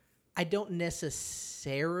 I don't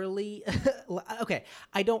necessarily... Okay,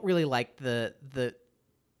 I don't really like the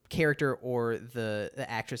character or the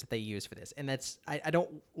actress that they use for this, and that's... I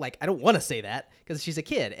don't want to say that, because she's a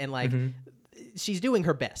kid, and, like, she's doing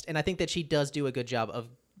her best, and I think that she does do a good job of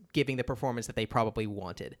giving the performance that they probably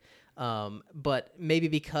wanted. But maybe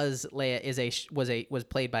because Leia was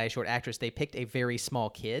played by a short actress, they picked a very small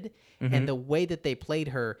kid, and the way that they played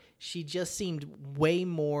her, she just seemed way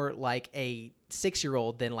more like a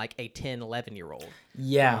 6-year-old than like a 10, 11-year-old.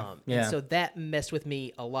 Yeah, And so that messed with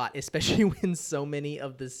me a lot, especially when so many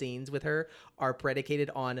of the scenes with her are predicated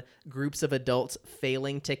on groups of adults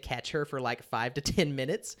failing to catch her for like 5 to 10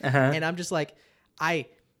 minutes. And I'm just like, I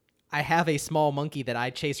have a small monkey that I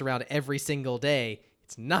chase around every single day.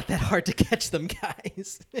 It's not that hard to catch them,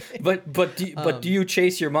 guys. But do you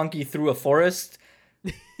chase your monkey through a forest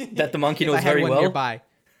that the monkey knows very well? Nearby,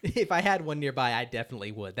 if I had one nearby, I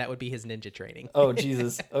definitely would. That would be his ninja training. Oh,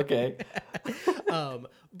 Jesus. Okay.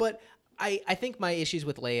 But I think my issues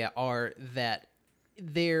with Leia are that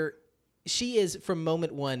she is, from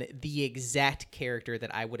moment one, the exact character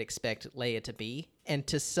that I would expect Leia to be. And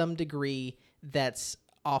to some degree, that's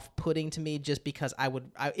off-putting to me, just because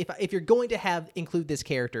if you're going to include this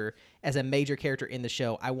character as a major character in the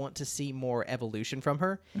show, I want to see more evolution from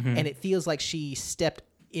her. And it feels like she stepped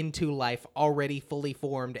into life already fully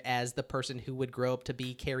formed as the person who would grow up to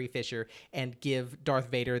be Carrie Fisher and give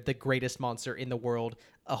Darth Vader, the greatest monster in the world,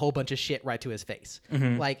 a whole bunch of shit right to his face.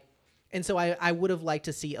 Like, and so I would have liked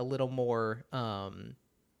to see a little more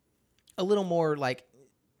like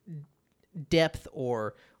depth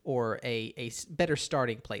or a better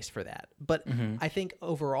starting place for that. But I think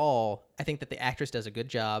overall, I think that the actress does a good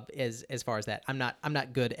job as far as that. I'm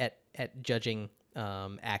not good at judging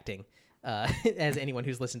acting, as anyone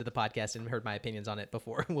who's listened to the podcast and heard my opinions on it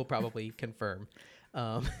before will probably confirm.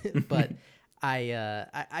 But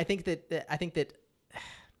I think that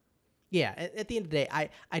yeah, at the end of the day,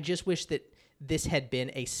 I just wish that this had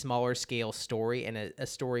been a smaller scale story and a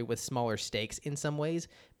story with smaller stakes in some ways,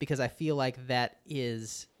 because I feel like that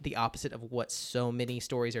is the opposite of what so many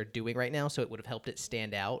stories are doing right now. So it would have helped it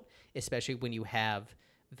stand out, especially when you have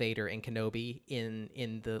Vader and Kenobi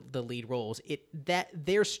in the lead roles.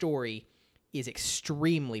 Their story is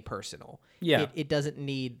extremely personal. Yeah. It doesn't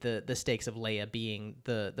need the stakes of Leia being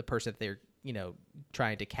the person that they're, you know,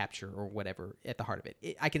 trying to capture or whatever at the heart of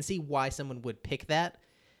it. I can see why someone would pick that,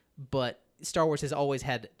 but Star Wars has always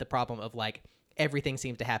had the problem of, like, everything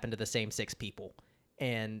seems to happen to the same 6 people.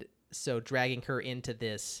 And so dragging her into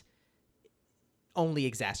this only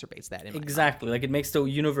exacerbates that. Exactly. Like, it makes the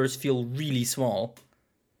universe feel really small.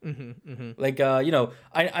 Like, you know,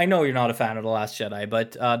 I know you're not a fan of The Last Jedi,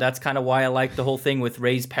 but that's kind of why I like the whole thing with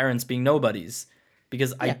Rey's parents being nobodies.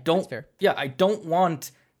 Because I don't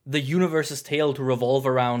want the universe's tale to revolve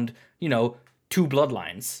around, you know, 2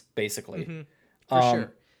 bloodlines, basically. For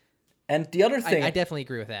sure. And the other thing... I definitely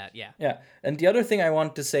agree with that, yeah. Yeah, and the other thing I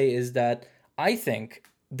want to say is that I think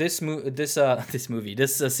this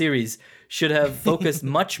series should have focused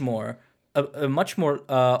much more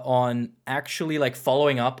on actually, like,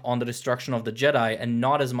 following up on the destruction of the Jedi, and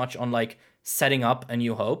not as much on, like, setting up A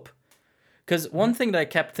New Hope. Because one thing that I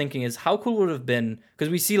kept thinking is how cool would it have been, because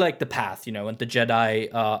we see like the path, you know, and the Jedi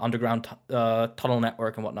underground tunnel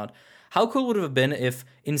network and whatnot. How cool would it have been if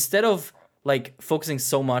instead of like focusing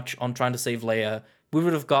so much on trying to save Leia, we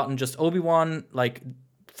would have gotten just Obi-Wan like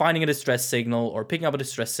finding a distress signal or picking up a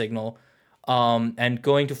distress signal, and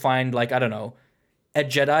going to find like, I don't know, a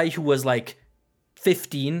Jedi who was like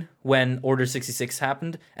 15 when Order 66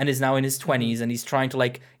 happened and is now in his 20s, and he's trying to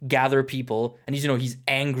like gather people, and he's, you know, he's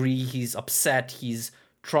angry, he's upset, he's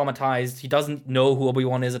traumatized, he doesn't know who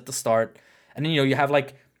Obi-Wan is at the start, and then, you know, you have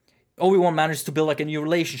like Obi-Wan managed to build like a new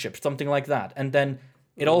relationship, something like that, and then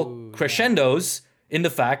it all crescendos in the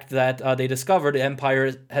fact that they discover the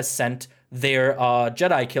Empire has sent their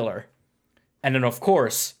Jedi killer, and then of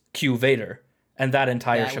course cue Vader and that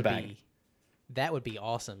entire shebang. That would be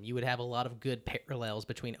awesome. You would have a lot of good parallels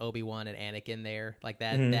between Obi-Wan and Anakin there, like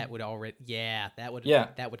that. That would already, that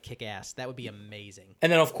would kick ass. That would be amazing.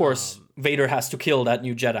 And then of course Vader has to kill that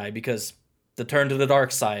new Jedi because the turn to the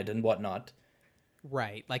dark side and whatnot.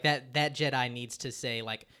 Right, like that Jedi needs to say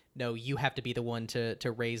like, no, you have to be the one to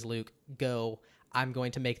raise Luke. Go. I'm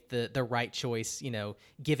going to make the right choice, you know,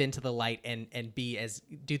 give into the light and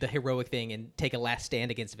do the heroic thing and take a last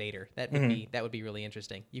stand against Vader. That would be really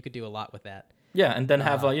interesting. You could do a lot with that. Yeah, and then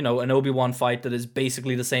have you know, an Obi-Wan fight that is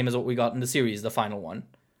basically the same as what we got in the series, the final one.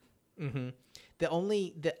 Mm-hmm. The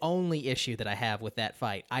only issue that I have with that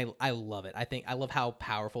fight, I love it. I love how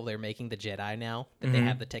powerful they're making the Jedi now, that they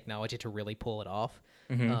have the technology to really pull it off.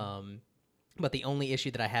 But the only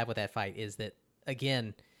issue that I have with that fight is that,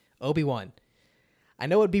 again, Obi-Wan, I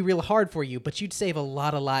know it'd be real hard for you, but you'd save a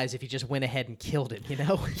lot of lives if you just went ahead and killed him, you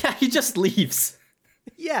know? Yeah, he just leaves.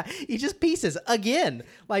 Yeah, he just pieces again.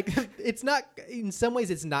 Like, it's not, in some ways,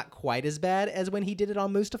 it's not quite as bad as when he did it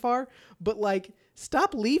on Mustafar, but like,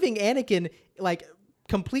 stop leaving Anakin, like,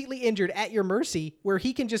 completely injured at your mercy, where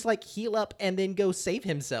he can just like heal up and then go save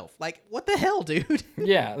himself. Like, what the hell, dude?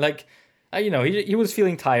 Yeah, like, you know, he was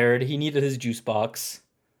feeling tired. He needed his juice box.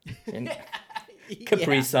 And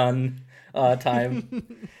Capri Sun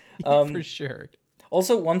time. For sure.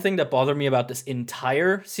 Also, one thing that bothered me about this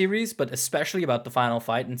entire series, but especially about the final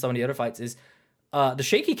fight and some of the other fights, is the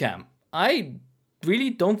shaky cam. I really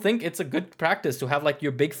don't think it's a good practice to have like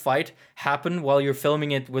your big fight happen while you're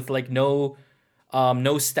filming it with like no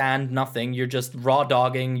stand, nothing. You're just raw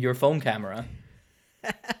dogging your phone camera.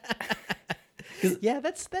 Yeah,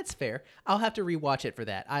 that's fair. I'll have to rewatch it for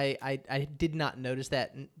that. I did not notice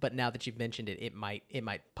that, but now that you've mentioned it, it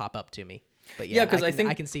might pop up to me. But yeah, because I think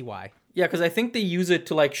I can see why. Yeah, because I think they use it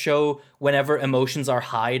to like show whenever emotions are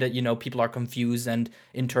high that, you know, people are confused and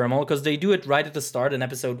in turmoil, because they do it right at the start in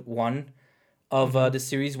episode 1 of the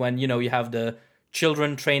series, when, you know, you have the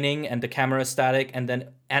children training and the camera is static, and then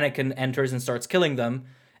Anakin enters and starts killing them,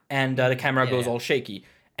 and the camera goes all shaky.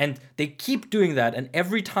 And they keep doing that, and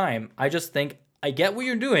every time I just think, I get what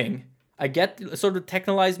you're doing. I get sort of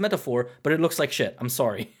technologized metaphor, but it looks like shit. I'm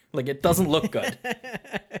sorry. Like, it doesn't look good.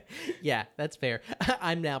 Yeah, that's fair.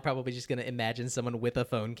 I'm now probably just going to imagine someone with a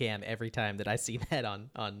phone cam every time that I see that on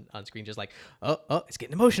screen, just like, oh, it's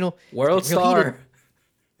getting emotional. World star.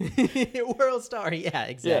 World star. Yeah,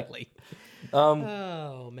 exactly. Yeah.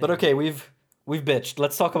 Oh, man. But okay, we've bitched.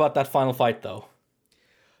 Let's talk about that final fight, though.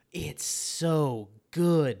 It's so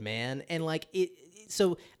good, man. And like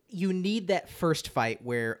so you need that first fight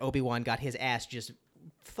where Obi-Wan got his ass just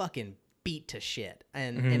fucking beat to shit.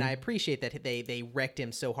 And I appreciate that they wrecked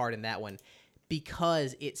him so hard in that one,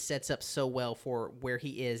 because it sets up so well for where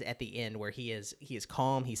he is at the end, where he is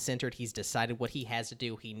calm, he's centered, he's decided what he has to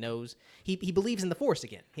do, he knows, he believes in the Force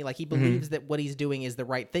again. He believes that what he's doing is the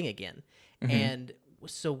right thing again. And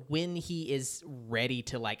so when he is ready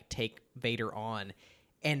to like take Vader on,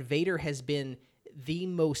 and Vader has been the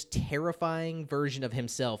most terrifying version of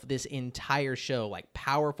himself this entire show, like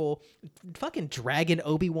powerful, fucking dragging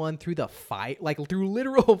Obi-Wan through the fight, like through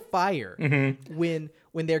literal fire, when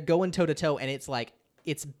they're going toe to toe, and it's like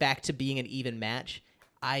it's back to being an even match.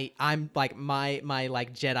 I'm like my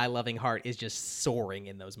like Jedi loving heart is just soaring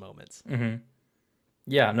in those moments.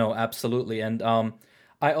 Yeah, no, absolutely. And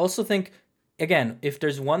I also think, again, if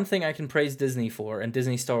there's one thing I can praise Disney for, and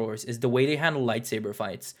Disney Star Wars, is the way they handle lightsaber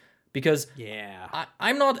fights. Because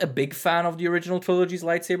I'm not a big fan of the original trilogy's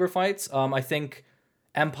lightsaber fights. I think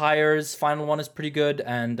Empire's final one is pretty good,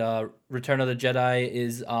 and Return of the Jedi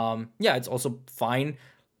is, it's also fine.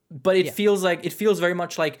 But it feels very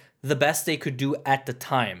much like the best they could do at the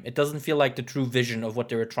time. It doesn't feel like the true vision of what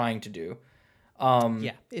they were trying to do.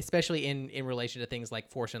 Especially in relation to things like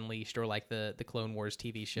Force Unleashed, or like the Clone Wars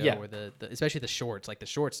TV show, or the especially the shorts. Like the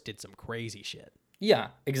shorts did some crazy shit. Yeah,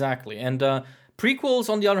 exactly. And prequels,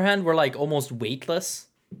 on the other hand, were like almost weightless.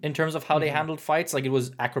 in terms of how they handled fights. Like, it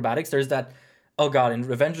was acrobatics. There's that, oh god, in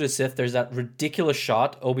Revenge of the Sith, there's that ridiculous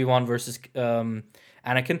shot, Obi-Wan versus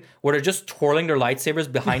Anakin, where they're just twirling their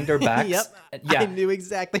lightsabers behind their backs. Yep. Yeah. I knew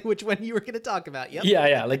exactly which one you were going to talk about. Yep.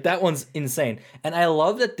 Yeah, like that one's insane. And I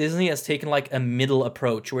love that Disney has taken like a middle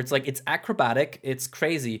approach where it's like, it's acrobatic, it's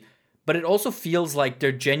crazy, but it also feels like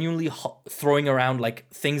they're genuinely throwing around like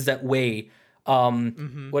things that weigh,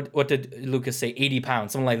 what did Lucas say, 80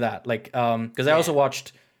 pounds, something like that. Like, because I also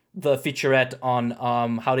watched the featurette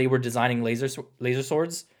on how they were designing laser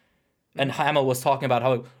swords. And Hamill was talking about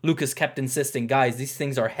how Lucas kept insisting, guys, these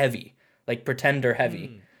things are heavy. Like, pretend they're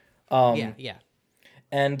heavy. Yeah.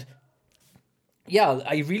 And yeah,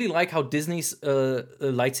 I really like how Disney's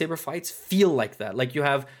lightsaber fights feel like that. Like, you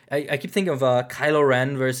have, I keep thinking of Kylo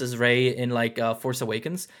Ren versus Rey in like Force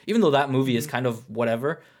Awakens. Even though that movie is kind of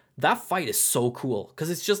whatever, that fight is so cool because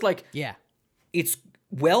it's just like, it's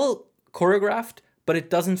well choreographed, but it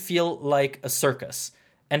doesn't feel like a circus.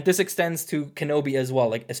 And this extends to Kenobi as well,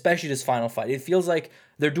 like especially this final fight. It feels like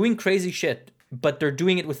they're doing crazy shit, but they're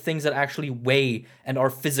doing it with things that actually weigh and are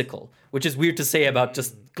physical, which is weird to say about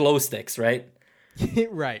just glow sticks, right?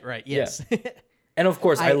 Right, yes. Yeah. And of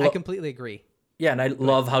course, I completely agree. Yeah, and I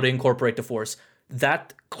love how they incorporate the Force.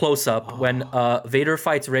 That close-up when Vader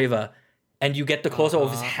fights Reva, and you get the close-up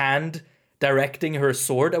of his hand directing her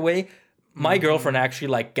sword away, my girlfriend actually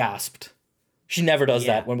like gasped. She never does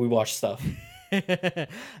that when we watch stuff.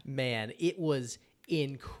 Man, it was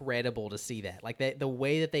incredible to see that. Like, the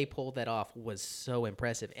way that they pulled that off was so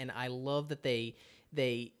impressive, and I love that they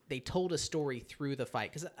told a story through the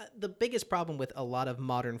fight. Because the biggest problem with a lot of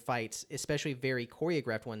modern fights, especially very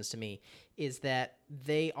choreographed ones to me, is that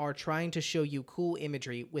they are trying to show you cool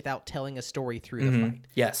imagery without telling a story through the fight.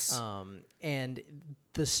 Yes. And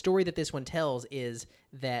the story that this one tells is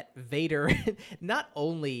that Vader, not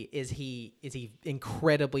only is he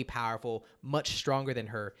incredibly powerful, much stronger than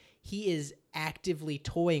her, he is actively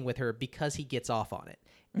toying with her because he gets off on it.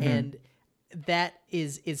 And that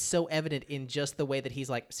is so evident in just the way that he's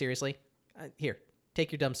like, seriously, here,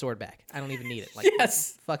 take your dumb sword back. I don't even need it. Like,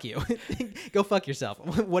 yes, fuck you. Go fuck yourself.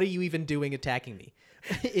 What are you even doing attacking me?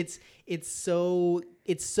 It's so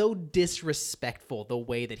disrespectful the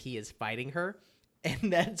way that he is fighting her,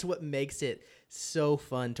 and that's what makes it so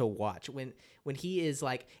fun to watch when he is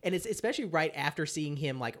like, and it's especially right after seeing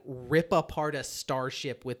him like rip apart a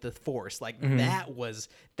starship with the Force. Like that was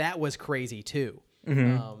crazy too.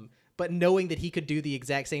 But knowing that he could do the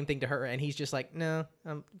exact same thing to her, and he's just like, no,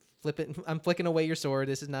 I'm flicking away your sword.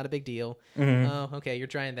 This is not a big deal. Oh, okay, you're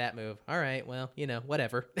trying that move. All right, well,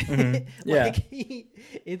 whatever. Yeah.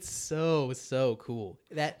 It's so cool.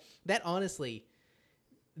 That honestly,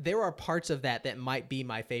 there are parts of that might be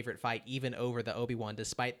my favorite fight, even over the Obi-Wan,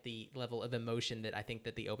 despite the level of emotion that I think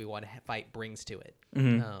that the Obi-Wan fight brings to it.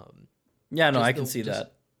 I can see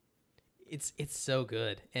that. It's so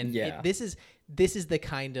good, and this is the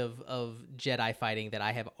kind of Jedi fighting that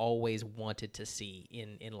I have always wanted to see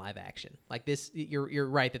in live action. Like this, you're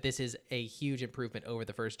right that this is a huge improvement over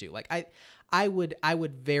the first two. Like I would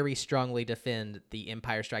very strongly defend the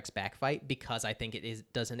Empire Strikes Back fight because I think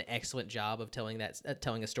it does an excellent job of telling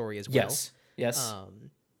a story as well. Yes.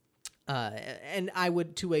 And I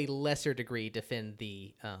would to a lesser degree defend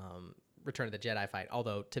the Return of the Jedi fight,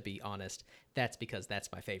 although to be honest, that's because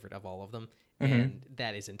that's my favorite of all of them, and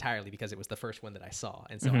that is entirely because it was the first one that I saw,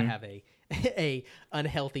 and so I have a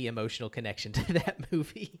unhealthy emotional connection to that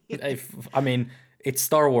movie. I mean, it's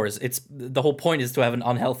Star Wars. It's the whole point is to have an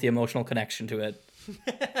unhealthy emotional connection to it.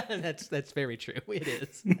 That's very true. It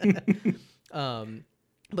is.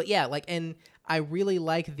 But yeah, like, and I really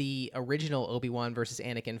like the original Obi-Wan versus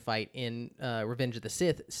Anakin fight in Revenge of the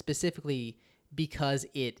Sith, specifically because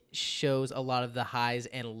it shows a lot of the highs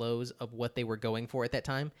and lows of what they were going for at that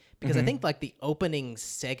time. Because I think like the opening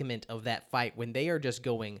segment of that fight, when they are just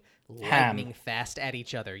going lightning fast at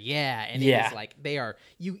each other. Yeah. And it is like they are,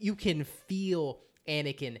 you can feel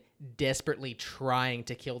Anakin desperately trying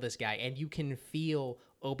to kill this guy. And you can feel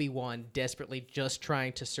Obi-Wan desperately just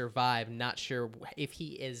trying to survive, not sure if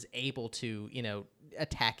he is able to,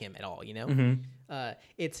 attack him at all, and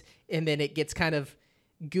then it gets kind of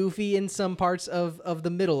goofy in some parts of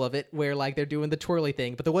the middle of it where like they're doing the twirly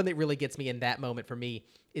thing, but the one that really gets me in that moment for me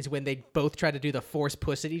is when they both try to do the Force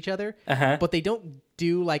push at each other, but they don't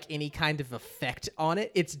do like any kind of effect on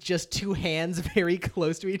it. It's just two hands very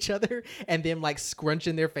close to each other and them like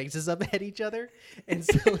scrunching their faces up at each other, and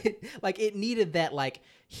so it needed that like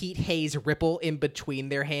heat haze ripple in between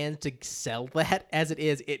their hands to sell that. As it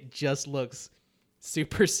is, it just looks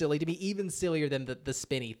super silly to me, even sillier than the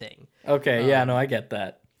spinny thing. Okay, I get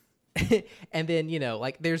that. And then, you know,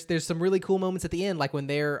 like there's some really cool moments at the end, like when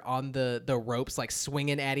they're on the ropes, like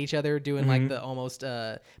swinging at each other, doing like the almost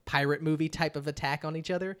pirate movie type of attack on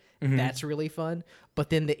each other. That's really fun. But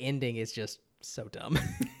then the ending is just so dumb.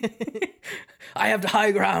 I have the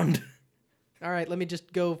high ground. All right, let me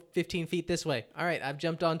just go 15 feet this way. All right, I've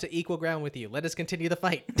jumped onto equal ground with you. Let us continue the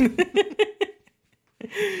fight.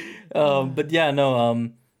 But yeah,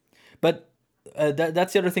 no. But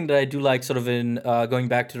that's the other thing that I do like, sort of in going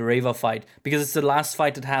back to the Reva fight, because it's the last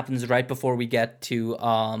fight that happens right before we get to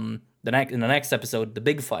the next episode, the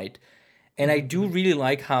big fight. And I do really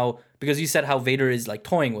like how, because you said how Vader is like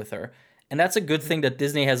toying with her, and that's a good thing that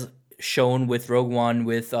Disney has shown with Rogue One,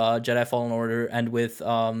 with Jedi Fallen Order, and with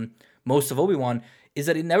most of Obi-Wan, is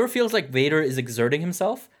that it never feels like Vader is exerting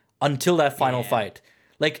himself until that final fight.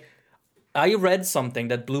 Like, I read something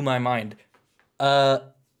that blew my mind.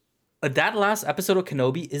 That last episode of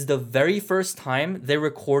Kenobi is the very first time they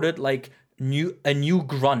recorded like a new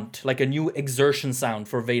grunt, like a new exertion sound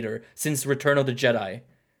for Vader since Return of the Jedi,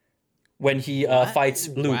 when he fights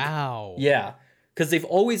Luke. Wow. Yeah, because they've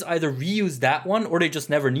always either reused that one or they just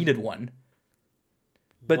never needed one.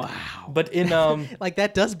 But, wow. But in like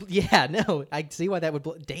that does, yeah, no, I see why that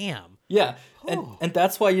would damn. Yeah, and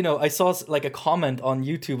that's why, you know, I saw like a comment on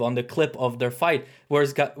YouTube on the clip of their fight where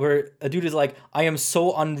a dude is like, I am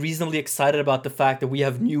so unreasonably excited about the fact that we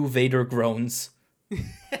have new Vader groans.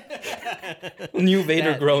 New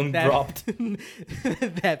Vader groan dropped.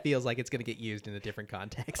 That feels like it's going to get used in a different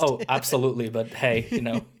context. Oh, absolutely. But hey, you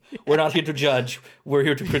know, we're not here to judge. We're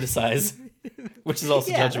here to criticize, which is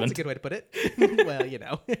also judgment. That's a good way to put it. Well, you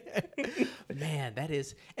know. But man, that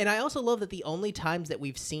is... And I also love that the only times that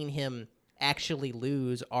we've seen him actually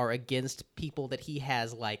lose are against people that he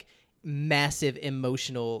has, like, massive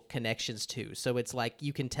emotional connections to. So it's like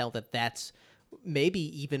you can tell that that's maybe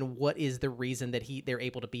even what is the reason that they're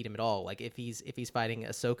able to beat him at all. Like if he's fighting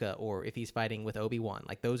Ahsoka or if he's fighting with Obi-Wan,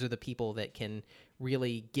 like those are the people that can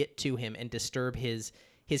really get to him and disturb his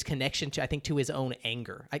connection to, I think, to his own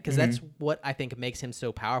anger, because that's what I think makes him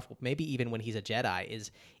so powerful. Maybe even when he's a Jedi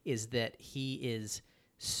is that he is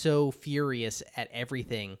so furious at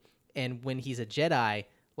everything. And when he's a Jedi,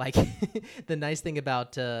 like the nice thing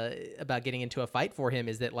about getting into a fight for him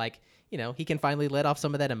is that, like, you know, he can finally let off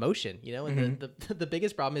some of that emotion, you know, and the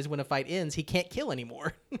biggest problem is when a fight ends, he can't kill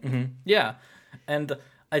anymore. Yeah. And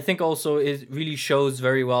I think also it really shows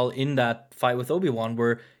very well in that fight with Obi-Wan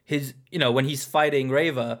where his, you know, when he's fighting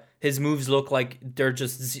Reva, his moves look like they're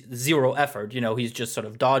just zero effort. You know, he's just sort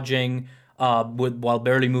of dodging while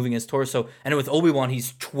barely moving his torso. And with Obi-Wan,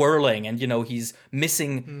 he's twirling and, you know, he's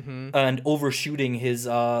missing and overshooting his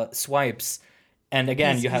swipes. And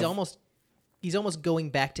again, he's almost going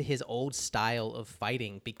back to his old style of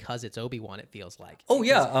fighting because it's Obi-Wan, it feels like. Oh,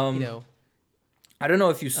 yeah. You know, I don't know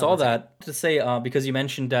if you saw that. To say, because you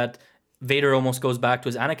mentioned that Vader almost goes back to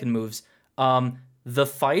his Anakin moves. The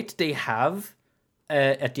fight they have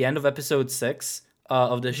at the end of episode 6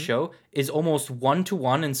 of this show is almost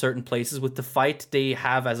 1-to-1 in certain places with the fight they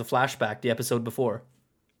have as a flashback the episode before.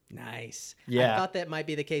 Nice. Yeah. I thought that might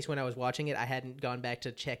be the case when I was watching it. I hadn't gone back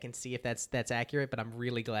to check and see if that's accurate, but I'm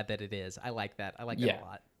really glad that it is. I like that. I like that a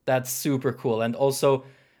lot. That's super cool. And also,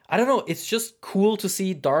 I don't know, it's just cool to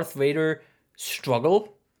see Darth Vader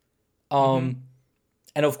struggle. And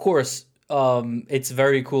of course, it's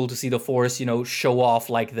very cool to see the Force, you know, show off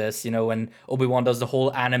like this, you know, when Obi-Wan does the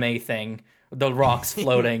whole anime thing, the rocks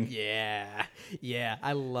floating. Yeah,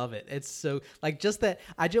 I love it. It's so, like, just that,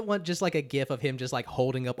 I just want just like a gif of him just like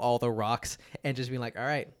holding up all the rocks and just being like, all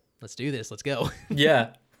right, let's do this, let's go.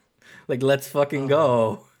 Yeah, like, let's fucking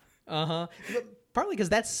go. Partly because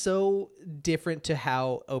that's so different to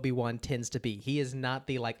how Obi-Wan tends to be. He is not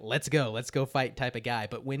the, like, let's go fight type of guy.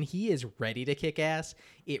 But when he is ready to kick ass,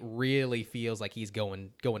 it really feels like he's going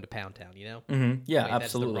to Pound Town, you know? Yeah,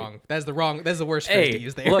 absolutely. That's the worst phrase to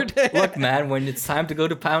use there. Look, man, when it's time to go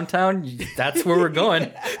to Pound Town, that's where we're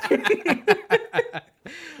going.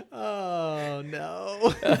 Oh,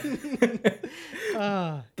 no.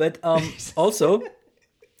 But also...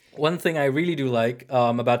 One thing I really do like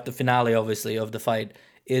about the finale, obviously, of the fight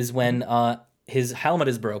is when his helmet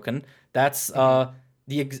is broken. That's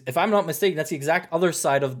if I'm not mistaken, that's the exact other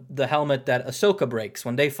side of the helmet that Ahsoka breaks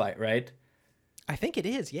when they fight, right? I think it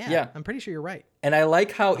is, yeah. I'm pretty sure you're right. And I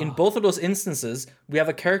like how in both of those instances, we have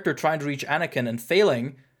a character trying to reach Anakin and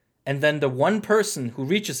failing, and then the one person who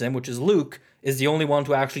reaches him, which is Luke, is the only one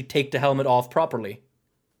to actually take the helmet off properly.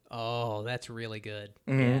 Oh, that's really good.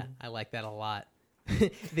 Yeah, I like that a lot.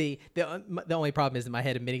 The only problem is that my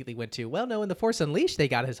head immediately went to, well, no, in The Force Unleashed they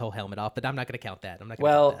got his whole helmet off, but I'm not going to count that.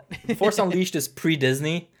 The Force Unleashed is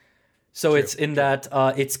pre-Disney, So it's in that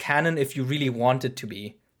it's canon if you really want it to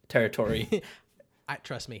be territory.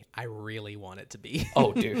 Trust me, I really want it to be.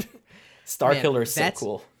 Oh, dude. Starkiller is so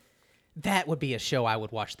cool. That would be a show I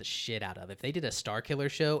would watch the shit out of. If they did a Starkiller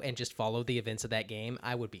show and just followed the events of that game,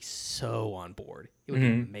 I would be so on board. It would be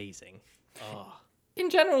amazing. Oh. In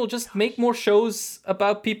general, just make more shows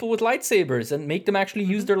about people with lightsabers and make them actually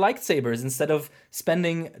use their lightsabers instead of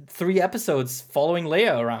spending 3 episodes following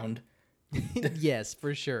Leia around. Yes,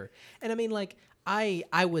 for sure. And I mean, like,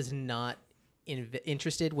 I was not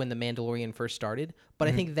interested when The Mandalorian first started, but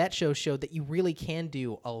I think that show showed that you really can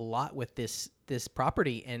do a lot with this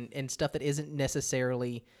property and stuff that isn't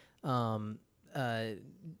necessarily Jedi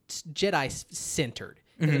centered.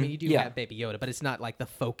 I mean, you do have Baby Yoda, but it's not like the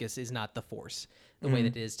focus is not the Force the way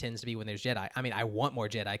that it tends to be when there's Jedi. I mean, I want more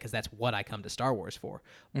Jedi because that's what I come to Star Wars for.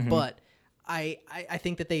 But I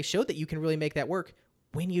think that they showed that you can really make that work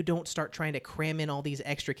when you don't start trying to cram in all these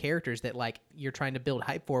extra characters that like you're trying to build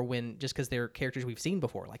hype for when just because they're characters we've seen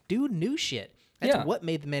before. Like, do new shit. That's what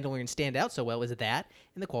made The Mandalorian stand out so well, is that,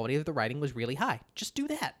 and the quality of the writing was really high. Just do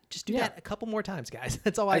that. Just do that a couple more times, guys.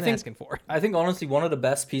 That's all I'm asking for. I think, honestly, one of the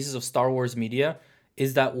best pieces of Star Wars media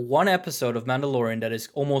is that one episode of Mandalorian that is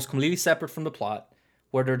almost completely separate from the plot,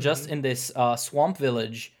 where they're just in this swamp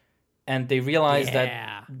village, and they realize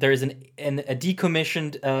that there's a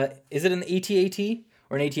decommissioned, is it an AT-AT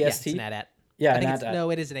or an ATST? Yeah, it's an AT-AT. Yeah,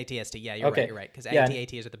 no, it is an ATST. Yeah, you're right. Because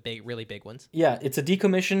AT-ATs are the really big ones. Yeah, it's a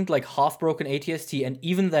decommissioned, like half-broken ATST, and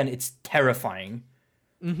even then, it's terrifying.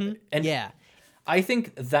 And I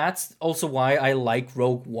think that's also why I like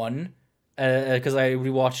Rogue One, because I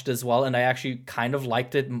rewatched it as well, and I actually kind of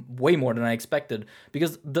liked it way more than I expected.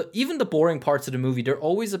 Because even the boring parts of the movie, they're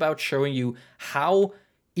always about showing you how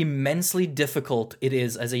immensely difficult it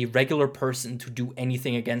is as a regular person to do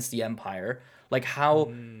anything against the Empire. Like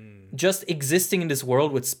how just existing in this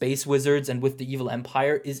world with space wizards and with the evil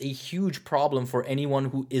Empire is a huge problem for anyone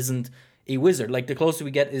who isn't a wizard. Like the closer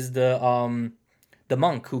we get is the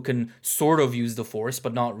monk who can sort of use the Force,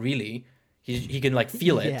 but not really. He can like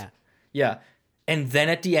feel it. Yeah. And then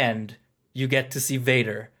at the end, you get to see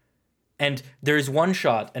Vader. And there's one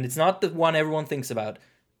shot, and it's not the one everyone thinks about.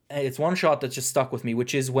 It's one shot that just stuck with me,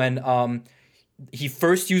 which is when he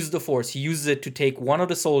first uses the Force. He uses it to take one of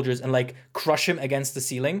the soldiers and like crush him against the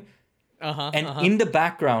ceiling. In the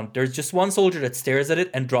background, there's just one soldier that stares at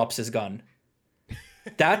it and drops his gun.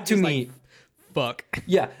 That to me, fuck.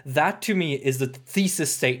 Yeah, that to me is the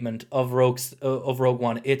thesis statement of Rogue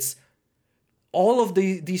One. It's all of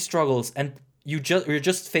these struggles, and you're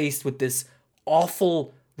just faced with this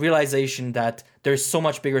awful realization that there's so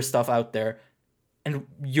much bigger stuff out there, and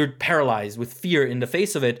you're paralyzed with fear in the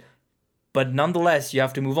face of it. But nonetheless, you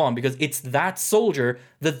have to move on because it's that soldier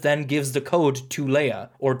that then gives the code to Leia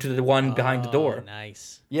or to the one behind the door.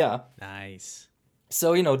 Nice. Yeah. Nice.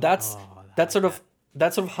 So, that's sort of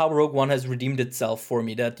how Rogue One has redeemed itself for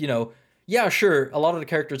me. That, yeah, sure, a lot of the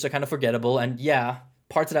characters are kind of forgettable, and yeah,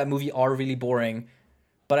 parts of that movie are really boring.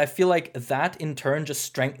 But I feel like that in turn just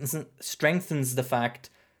strengthens the fact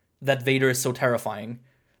that Vader is so terrifying.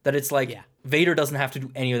 That it's like Vader doesn't have to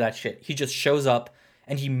do any of that shit. He just shows up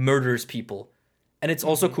and he murders people. And it's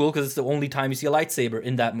also cool because it's the only time you see a lightsaber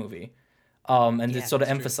in that movie. And it sort of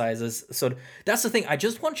emphasizes. So that's the thing. I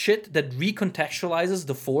just want shit that recontextualizes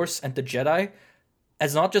the Force and the Jedi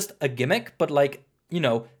as not just a gimmick, but like,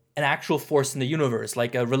 an actual force in the universe,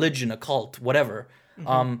 like a religion, a cult, whatever.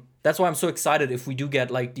 That's why I'm so excited if we do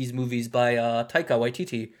get like these movies by Taika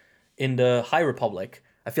Waititi in the High Republic.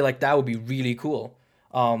 I feel like that would be really cool.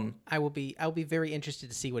 I will be very interested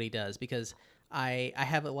to see what he does because I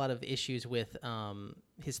have a lot of issues with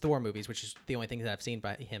his Thor movies, which is the only thing that I've seen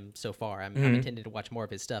by him so far. I'm intending to watch more of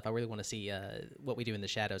his stuff. I really want to see What We Do in the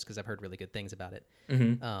Shadows because I've heard really good things about it.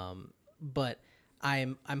 But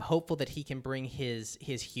I'm hopeful that he can bring his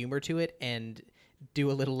humor to it and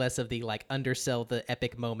do a little less of the like undersell the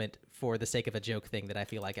epic moment for the sake of a joke thing that I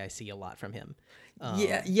feel like I see a lot from him.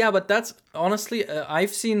 Yeah, but that's honestly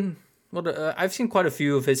I've seen quite a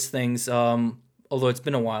few of his things. Although it's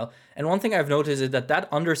been a while. And one thing I've noticed is that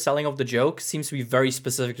underselling of the joke seems to be very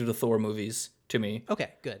specific to the Thor movies to me. Okay,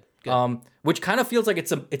 good. Which kind of feels like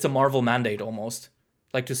it's a Marvel mandate almost.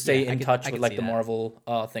 Like to stay in touch with like the Marvel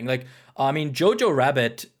thing. Like Jojo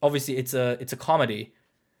Rabbit, obviously it's a comedy.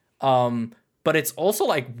 But it's also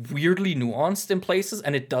like weirdly nuanced in places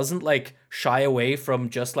and it doesn't like shy away from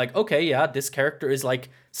just like, okay, yeah, this character is like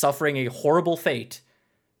suffering a horrible fate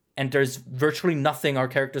and there's virtually nothing our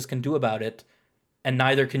characters can do about it. And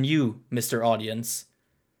neither can you, Mr. Audience.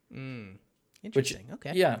 Interesting.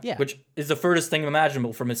 Okay. Yeah. Which is the furthest thing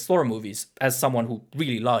imaginable from his Thor movies, as someone who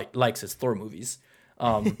really likes his Thor movies.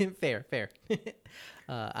 Fair.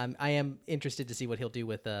 I am interested to see what he'll do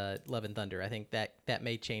with Love and Thunder. I think that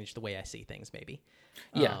may change the way I see things, maybe.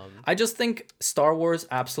 Yeah, I just think Star Wars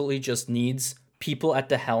absolutely just needs people at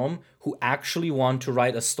the helm who actually want to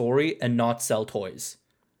write a story and not sell toys.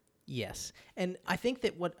 Yes, and I think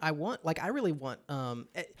that what I want, like I really want,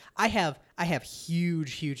 I have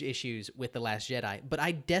huge issues with The Last Jedi, but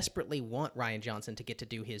I desperately want Rian Johnson to get to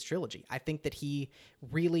do his trilogy. I think that he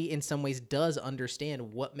really, in some ways, does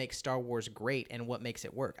understand what makes Star Wars great and what makes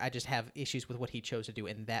it work. I just have issues with what he chose to do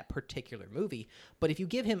in that particular movie. But if you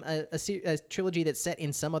give him a trilogy that's set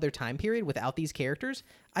in some other time period without these characters,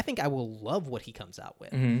 I think I will love what he comes out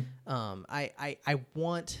with. I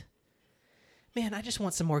want... Man, I just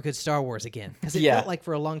want some more good Star Wars again. Because it felt like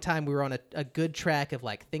for a long time we were on a good track of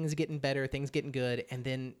like things getting better, things getting good, and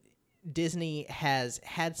then Disney has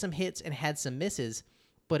had some hits and had some misses,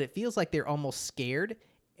 but it feels like they're almost scared.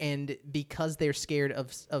 And because they're scared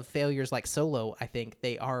of failures like Solo, I think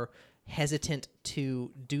they are hesitant to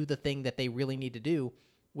do the thing that they really need to do,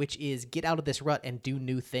 which is get out of this rut and do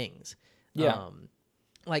new things. Yeah.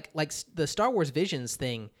 Like the Star Wars Visions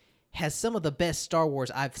thing has some of the best Star Wars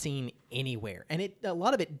I've seen anywhere. And a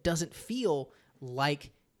lot of it doesn't feel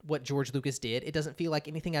like what George Lucas did. It doesn't feel like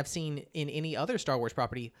anything I've seen in any other Star Wars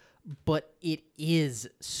property, but it is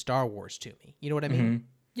Star Wars to me. You know what I mean?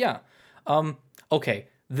 Yeah. Okay.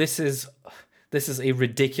 This is a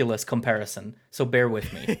ridiculous comparison, so bear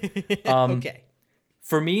with me. Okay.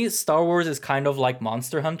 For me, Star Wars is kind of like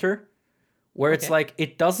Monster Hunter, where it's like,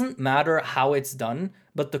 it doesn't matter how it's done,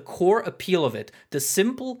 but the core appeal of it, the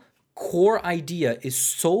simple core idea is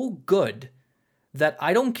so good that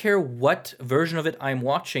I don't care what version of it I'm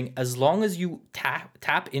watching, as long as you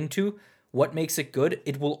tap into what makes it good,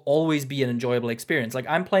 it will always be an enjoyable experience. Like,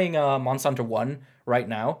 I'm playing Monster Hunter 1 right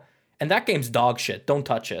now, and that game's dog shit. Don't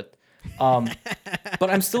touch it. But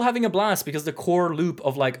I'm still having a blast because the core loop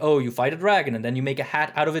of like, oh, you fight a dragon and then you make a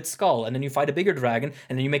hat out of its skull, and then you fight a bigger dragon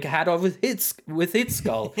and then you make a hat out of its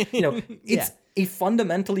skull. You know, it's a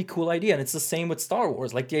fundamentally cool idea, and it's the same with Star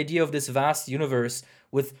Wars. Like, the idea of this vast universe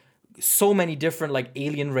with so many different like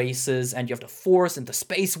alien races, and you have the Force and the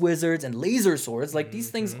space wizards and laser swords. Like, these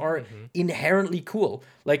things are inherently cool.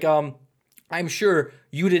 Like, I'm sure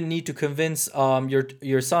you didn't need to convince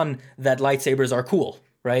your son that lightsabers are cool,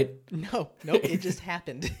 right? Nope, it just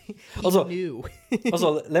happened. He also knew.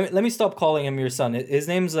 Also, let me stop calling him your son. His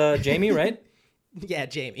name's Jamie, right? Yeah,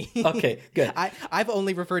 Jamie. Okay, good. I've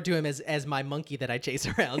only referred to him as my monkey that I chase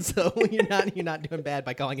around, so you're not doing bad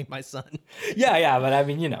by calling him my son. Yeah, but I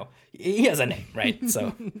mean, you know, he has a name, right?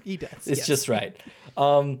 So he does. It's just right.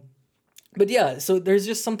 But yeah, so there's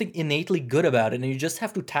just something innately good about it, and you just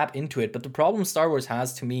have to tap into it. But the problem Star Wars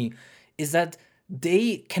has, to me, is that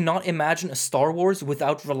they cannot imagine a Star Wars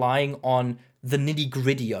without relying on the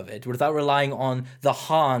nitty-gritty of it, without relying on the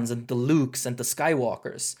Hans and the Lukes and the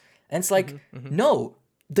Skywalkers. And it's like, no,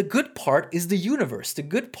 the good part is the universe. The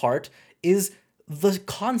good part is the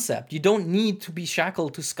concept. You don't need to be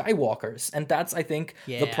shackled to Skywalkers. And that's, I think,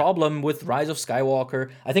 the problem with Rise of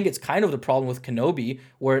Skywalker. I think it's kind of the problem with Kenobi,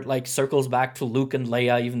 where it like circles back to Luke and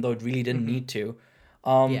Leia, even though it really didn't need to.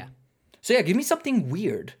 So yeah, give me something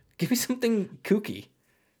weird. Give me something kooky.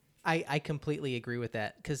 I completely agree with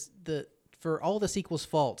that, because for all the sequel's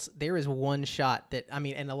faults, there is one shot that, I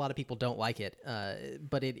mean, and a lot of people don't like it,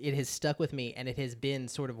 but it has stuck with me, and it has been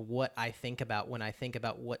sort of what I think about when I think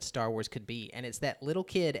about what Star Wars could be. And it's that little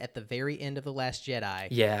kid at the very end of The Last Jedi,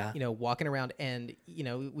 you know, walking around, and, you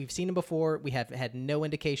know, we've seen him before. We have had no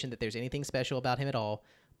indication that there's anything special about him at all,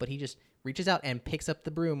 but he just reaches out and picks up the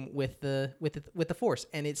broom with the Force.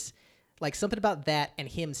 And it's like something about that and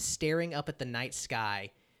him staring up at the night sky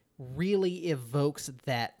really evokes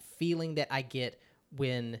that feeling that I get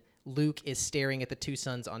when Luke is staring at the two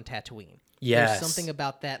suns on Tatooine. Yes. There's something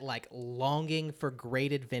about that, like, longing for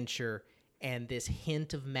great adventure and this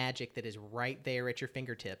hint of magic that is right there at your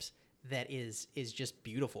fingertips that is just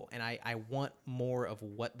beautiful. And I want more of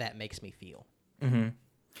what that makes me feel.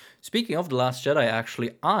 Speaking of The Last Jedi,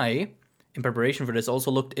 actually, I, in preparation for this,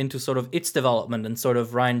 also looked into sort of its development and sort of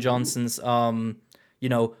Rian Johnson's, you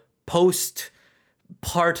know, postpartum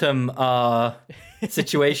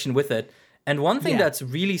situation with it. And one thing that's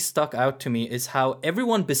really stuck out to me is how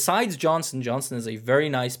everyone besides Johnson is a very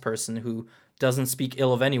nice person who doesn't speak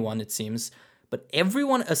ill of anyone, it seems, but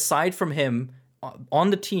everyone aside from him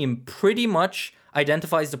on the team pretty much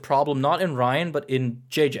identifies the problem not in Rian but in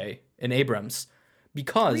in Abrams.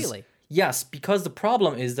 Because because the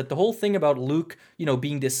problem is that the whole thing about Luke, you know,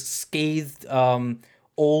 being this scathed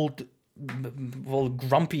old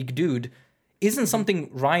grumpy dude isn't something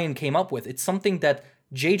Rian came up with. It's something that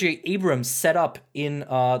J.J. Abrams set up in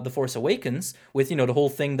The Force Awakens with, the whole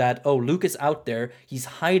thing that, oh, Luke is out there, he's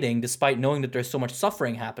hiding despite knowing that there's so much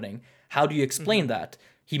suffering happening. How do you explain that?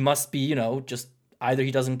 He must be, just either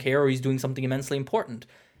he doesn't care or he's doing something immensely important.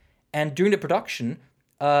 And during the production,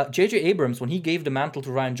 J.J. Abrams, when he gave the mantle to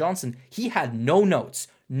Rian Johnson, he had no notes,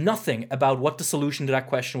 nothing about what the solution to that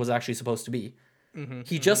question was actually supposed to be.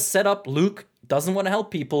 He just set up Luke, doesn't want to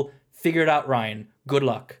help people, figure it out, Ryan. Good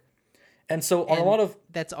luck. And so on a lot of...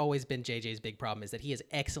 That's always been JJ's big problem, is that he is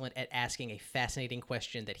excellent at asking a fascinating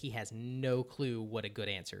question that he has no clue what a good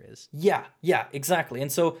answer is. Yeah, exactly. And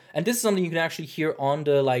this is something you can actually hear on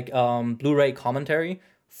the Blu-ray commentary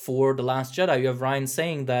for The Last Jedi. You have Ryan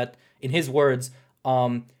saying that, in his words,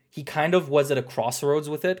 he kind of was at a crossroads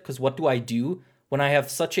with it, because what do I do when I have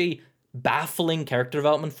such a baffling character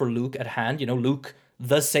development for Luke at hand? Luke,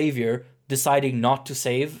 the savior, deciding not to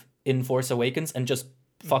save in Force Awakens and just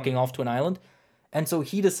fucking off to an island. And so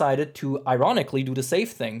he decided to ironically do the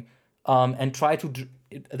safe thing and try to,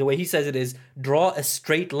 the way he says it is, draw a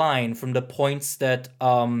straight line from the points that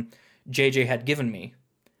JJ had given me.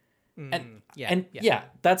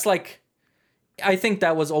 That's I think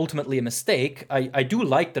that was ultimately a mistake. I do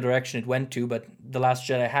like the direction it went to, but The Last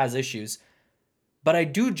Jedi has issues. But I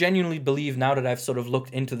do genuinely believe, now that I've sort of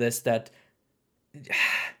looked into this, that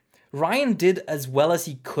Ryan did as well as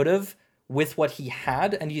he could have with what he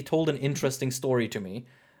had, and he told an interesting story to me.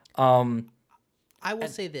 I will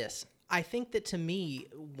say this. I think that, to me,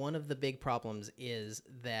 one of the big problems is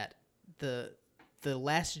that the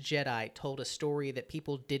Last Jedi told a story that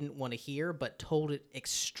people didn't want to hear, but told it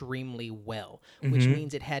extremely well, which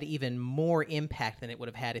means it had even more impact than it would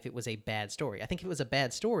have had if it was a bad story. I think if it was a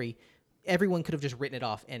bad story, everyone could have just written it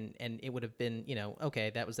off, and it would have been, okay,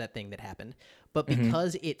 that was that thing that happened. But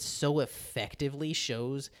because it so effectively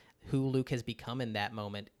shows who Luke has become in that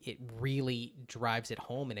moment, it really drives it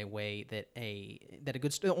home in a way that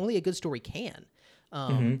only a good story can.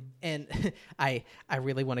 And I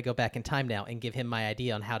really want to go back in time now and give him my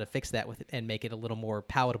idea on how to fix that and make it a little more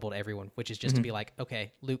palatable to everyone, which is just to be like,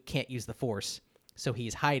 okay, Luke can't use the Force, so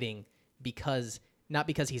he's hiding not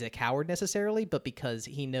because he's a coward necessarily, but because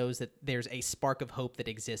he knows that there's a spark of hope that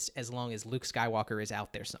exists as long as Luke Skywalker is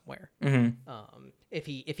out there somewhere. If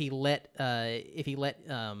he let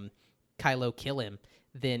Kylo kill him,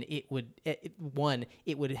 then it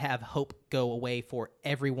would have hope go away for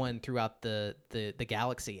everyone throughout the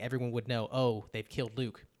galaxy. Everyone would know, oh, they've killed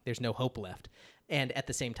Luke. There's no hope left. And at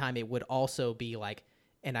the same time, it would also be like,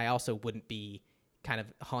 and I also wouldn't be kind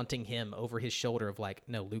of haunting him over his shoulder of like,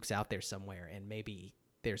 no, Luke's out there somewhere, and maybe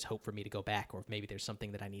there's hope for me to go back, or maybe there's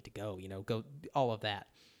something that I need to go all of that.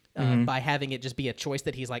 By having it just be a choice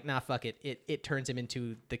that he's like, nah, fuck it. It turns him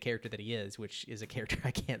into the character that he is, which is a character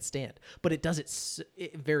I can't stand. But it does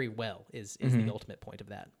it very well is the ultimate point of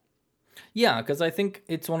that. Yeah, because I think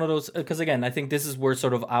it's one of those, because again, I think this is where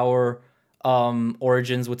sort of our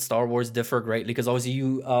origins with Star Wars differ greatly, because obviously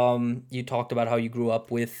you talked about how you grew up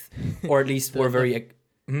with, or at least were very...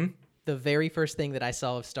 The very first thing that I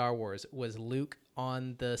saw of Star Wars was Luke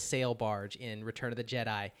on the sail barge in Return of the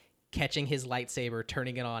Jedi, catching his lightsaber,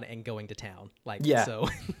 turning it on, and going to town. So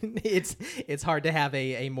it's hard to have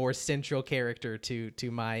a more central character to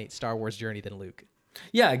my Star Wars journey than Luke.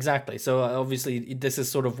 Yeah, exactly. So obviously this is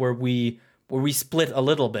sort of where we split a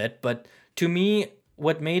little bit, but to me,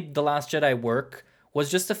 what made The Last Jedi work was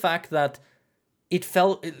just the fact that it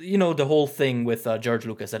felt, the whole thing with George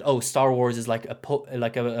Lucas that, oh, Star Wars is like a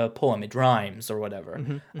poem, it rhymes or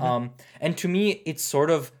whatever. And to me, it sort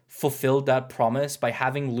of fulfilled that promise by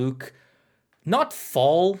having Luke not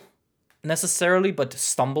fall necessarily, but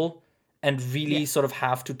stumble and really sort of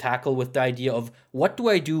have to tackle with the idea of, what do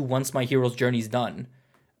I do once my hero's journey's done?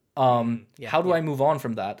 How do I move on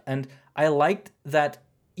from that? And I liked that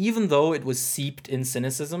even though it was seeped in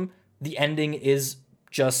cynicism, the ending is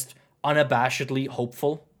just unabashedly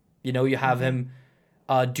hopeful. You have him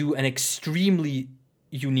do an extremely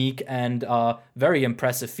unique and very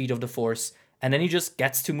impressive feat of the Force, and then he just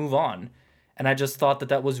gets to move on. And I just thought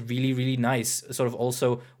that was really, really nice, sort of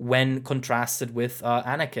also when contrasted with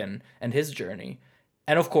Anakin and his journey.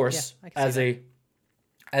 And of course, as a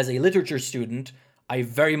literature student, I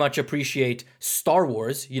very much appreciate Star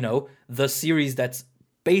Wars, the series that's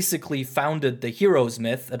basically founded the hero's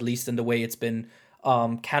myth, at least in the way it's been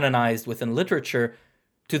canonized within literature,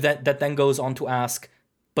 that then goes on to ask,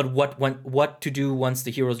 but what to do once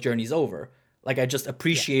the hero's journey is over? I just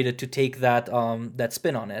appreciated to take that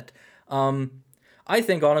spin on it. I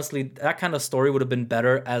think honestly that kind of story would have been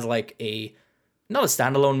better as not a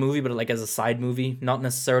standalone movie, but as a side movie, not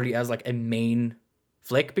necessarily as a main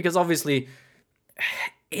flick, because obviously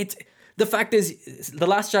the fact is, The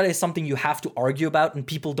Last Jedi is something you have to argue about, and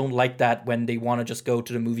people don't like that when they want to just go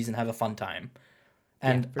to the movies and have a fun time.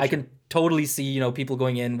 And I can totally see, people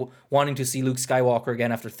going in wanting to see Luke Skywalker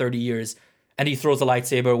again after 30 years, and he throws a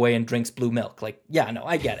lightsaber away and drinks blue milk. Like, yeah, no,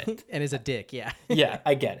 I get it. And is a dick, yeah. Yeah,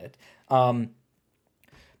 I get it.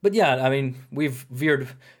 But yeah, I mean, we've veered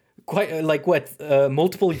quite,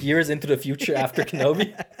 multiple years into the future after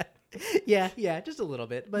Kenobi. Yeah, just a little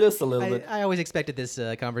bit. But just a little bit. I always expected this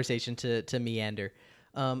conversation to meander.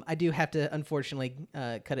 I do have to, unfortunately,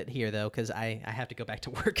 cut it here, though, because I have to go back to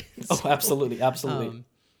work. So, absolutely.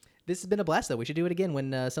 This has been a blast, though. We should do it again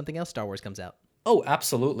when something else Star Wars comes out. Oh,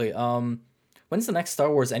 absolutely. When's the next Star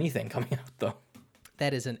Wars anything coming out, though?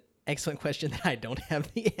 That is an excellent question that I don't have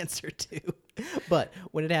the answer to. But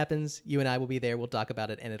when it happens, you and I will be there. We'll talk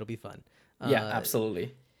about it, and it'll be fun. Yeah,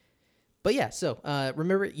 absolutely. But yeah, so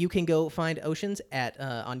remember, you can go find Oceans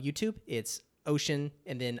on YouTube. It's Ocean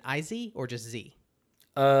and then IZ or just Z?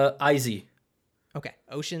 IZ. Okay,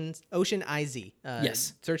 Ocean IZ.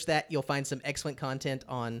 Yes. Search that. You'll find some excellent content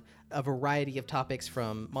on a variety of topics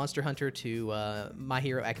from Monster Hunter to My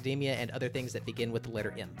Hero Academia and other things that begin with the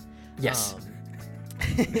letter M. Yes.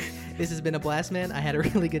 This has been a blast, man. I had a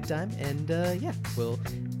really good time, and we'll.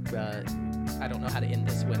 I don't know how to end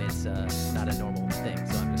this when it's not a normal thing,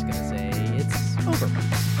 so I'm just gonna say it's over.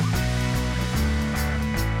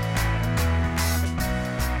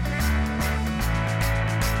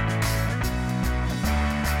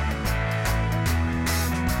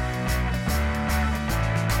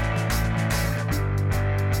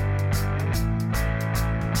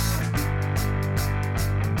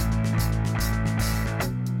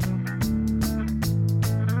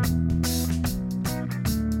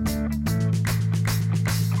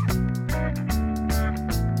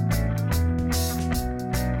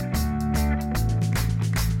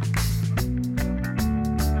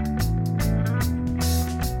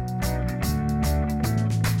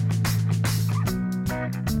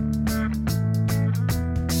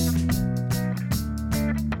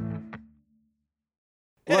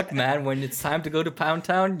 Look, man, when it's time to go to Pound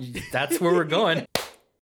Town, that's where we're going.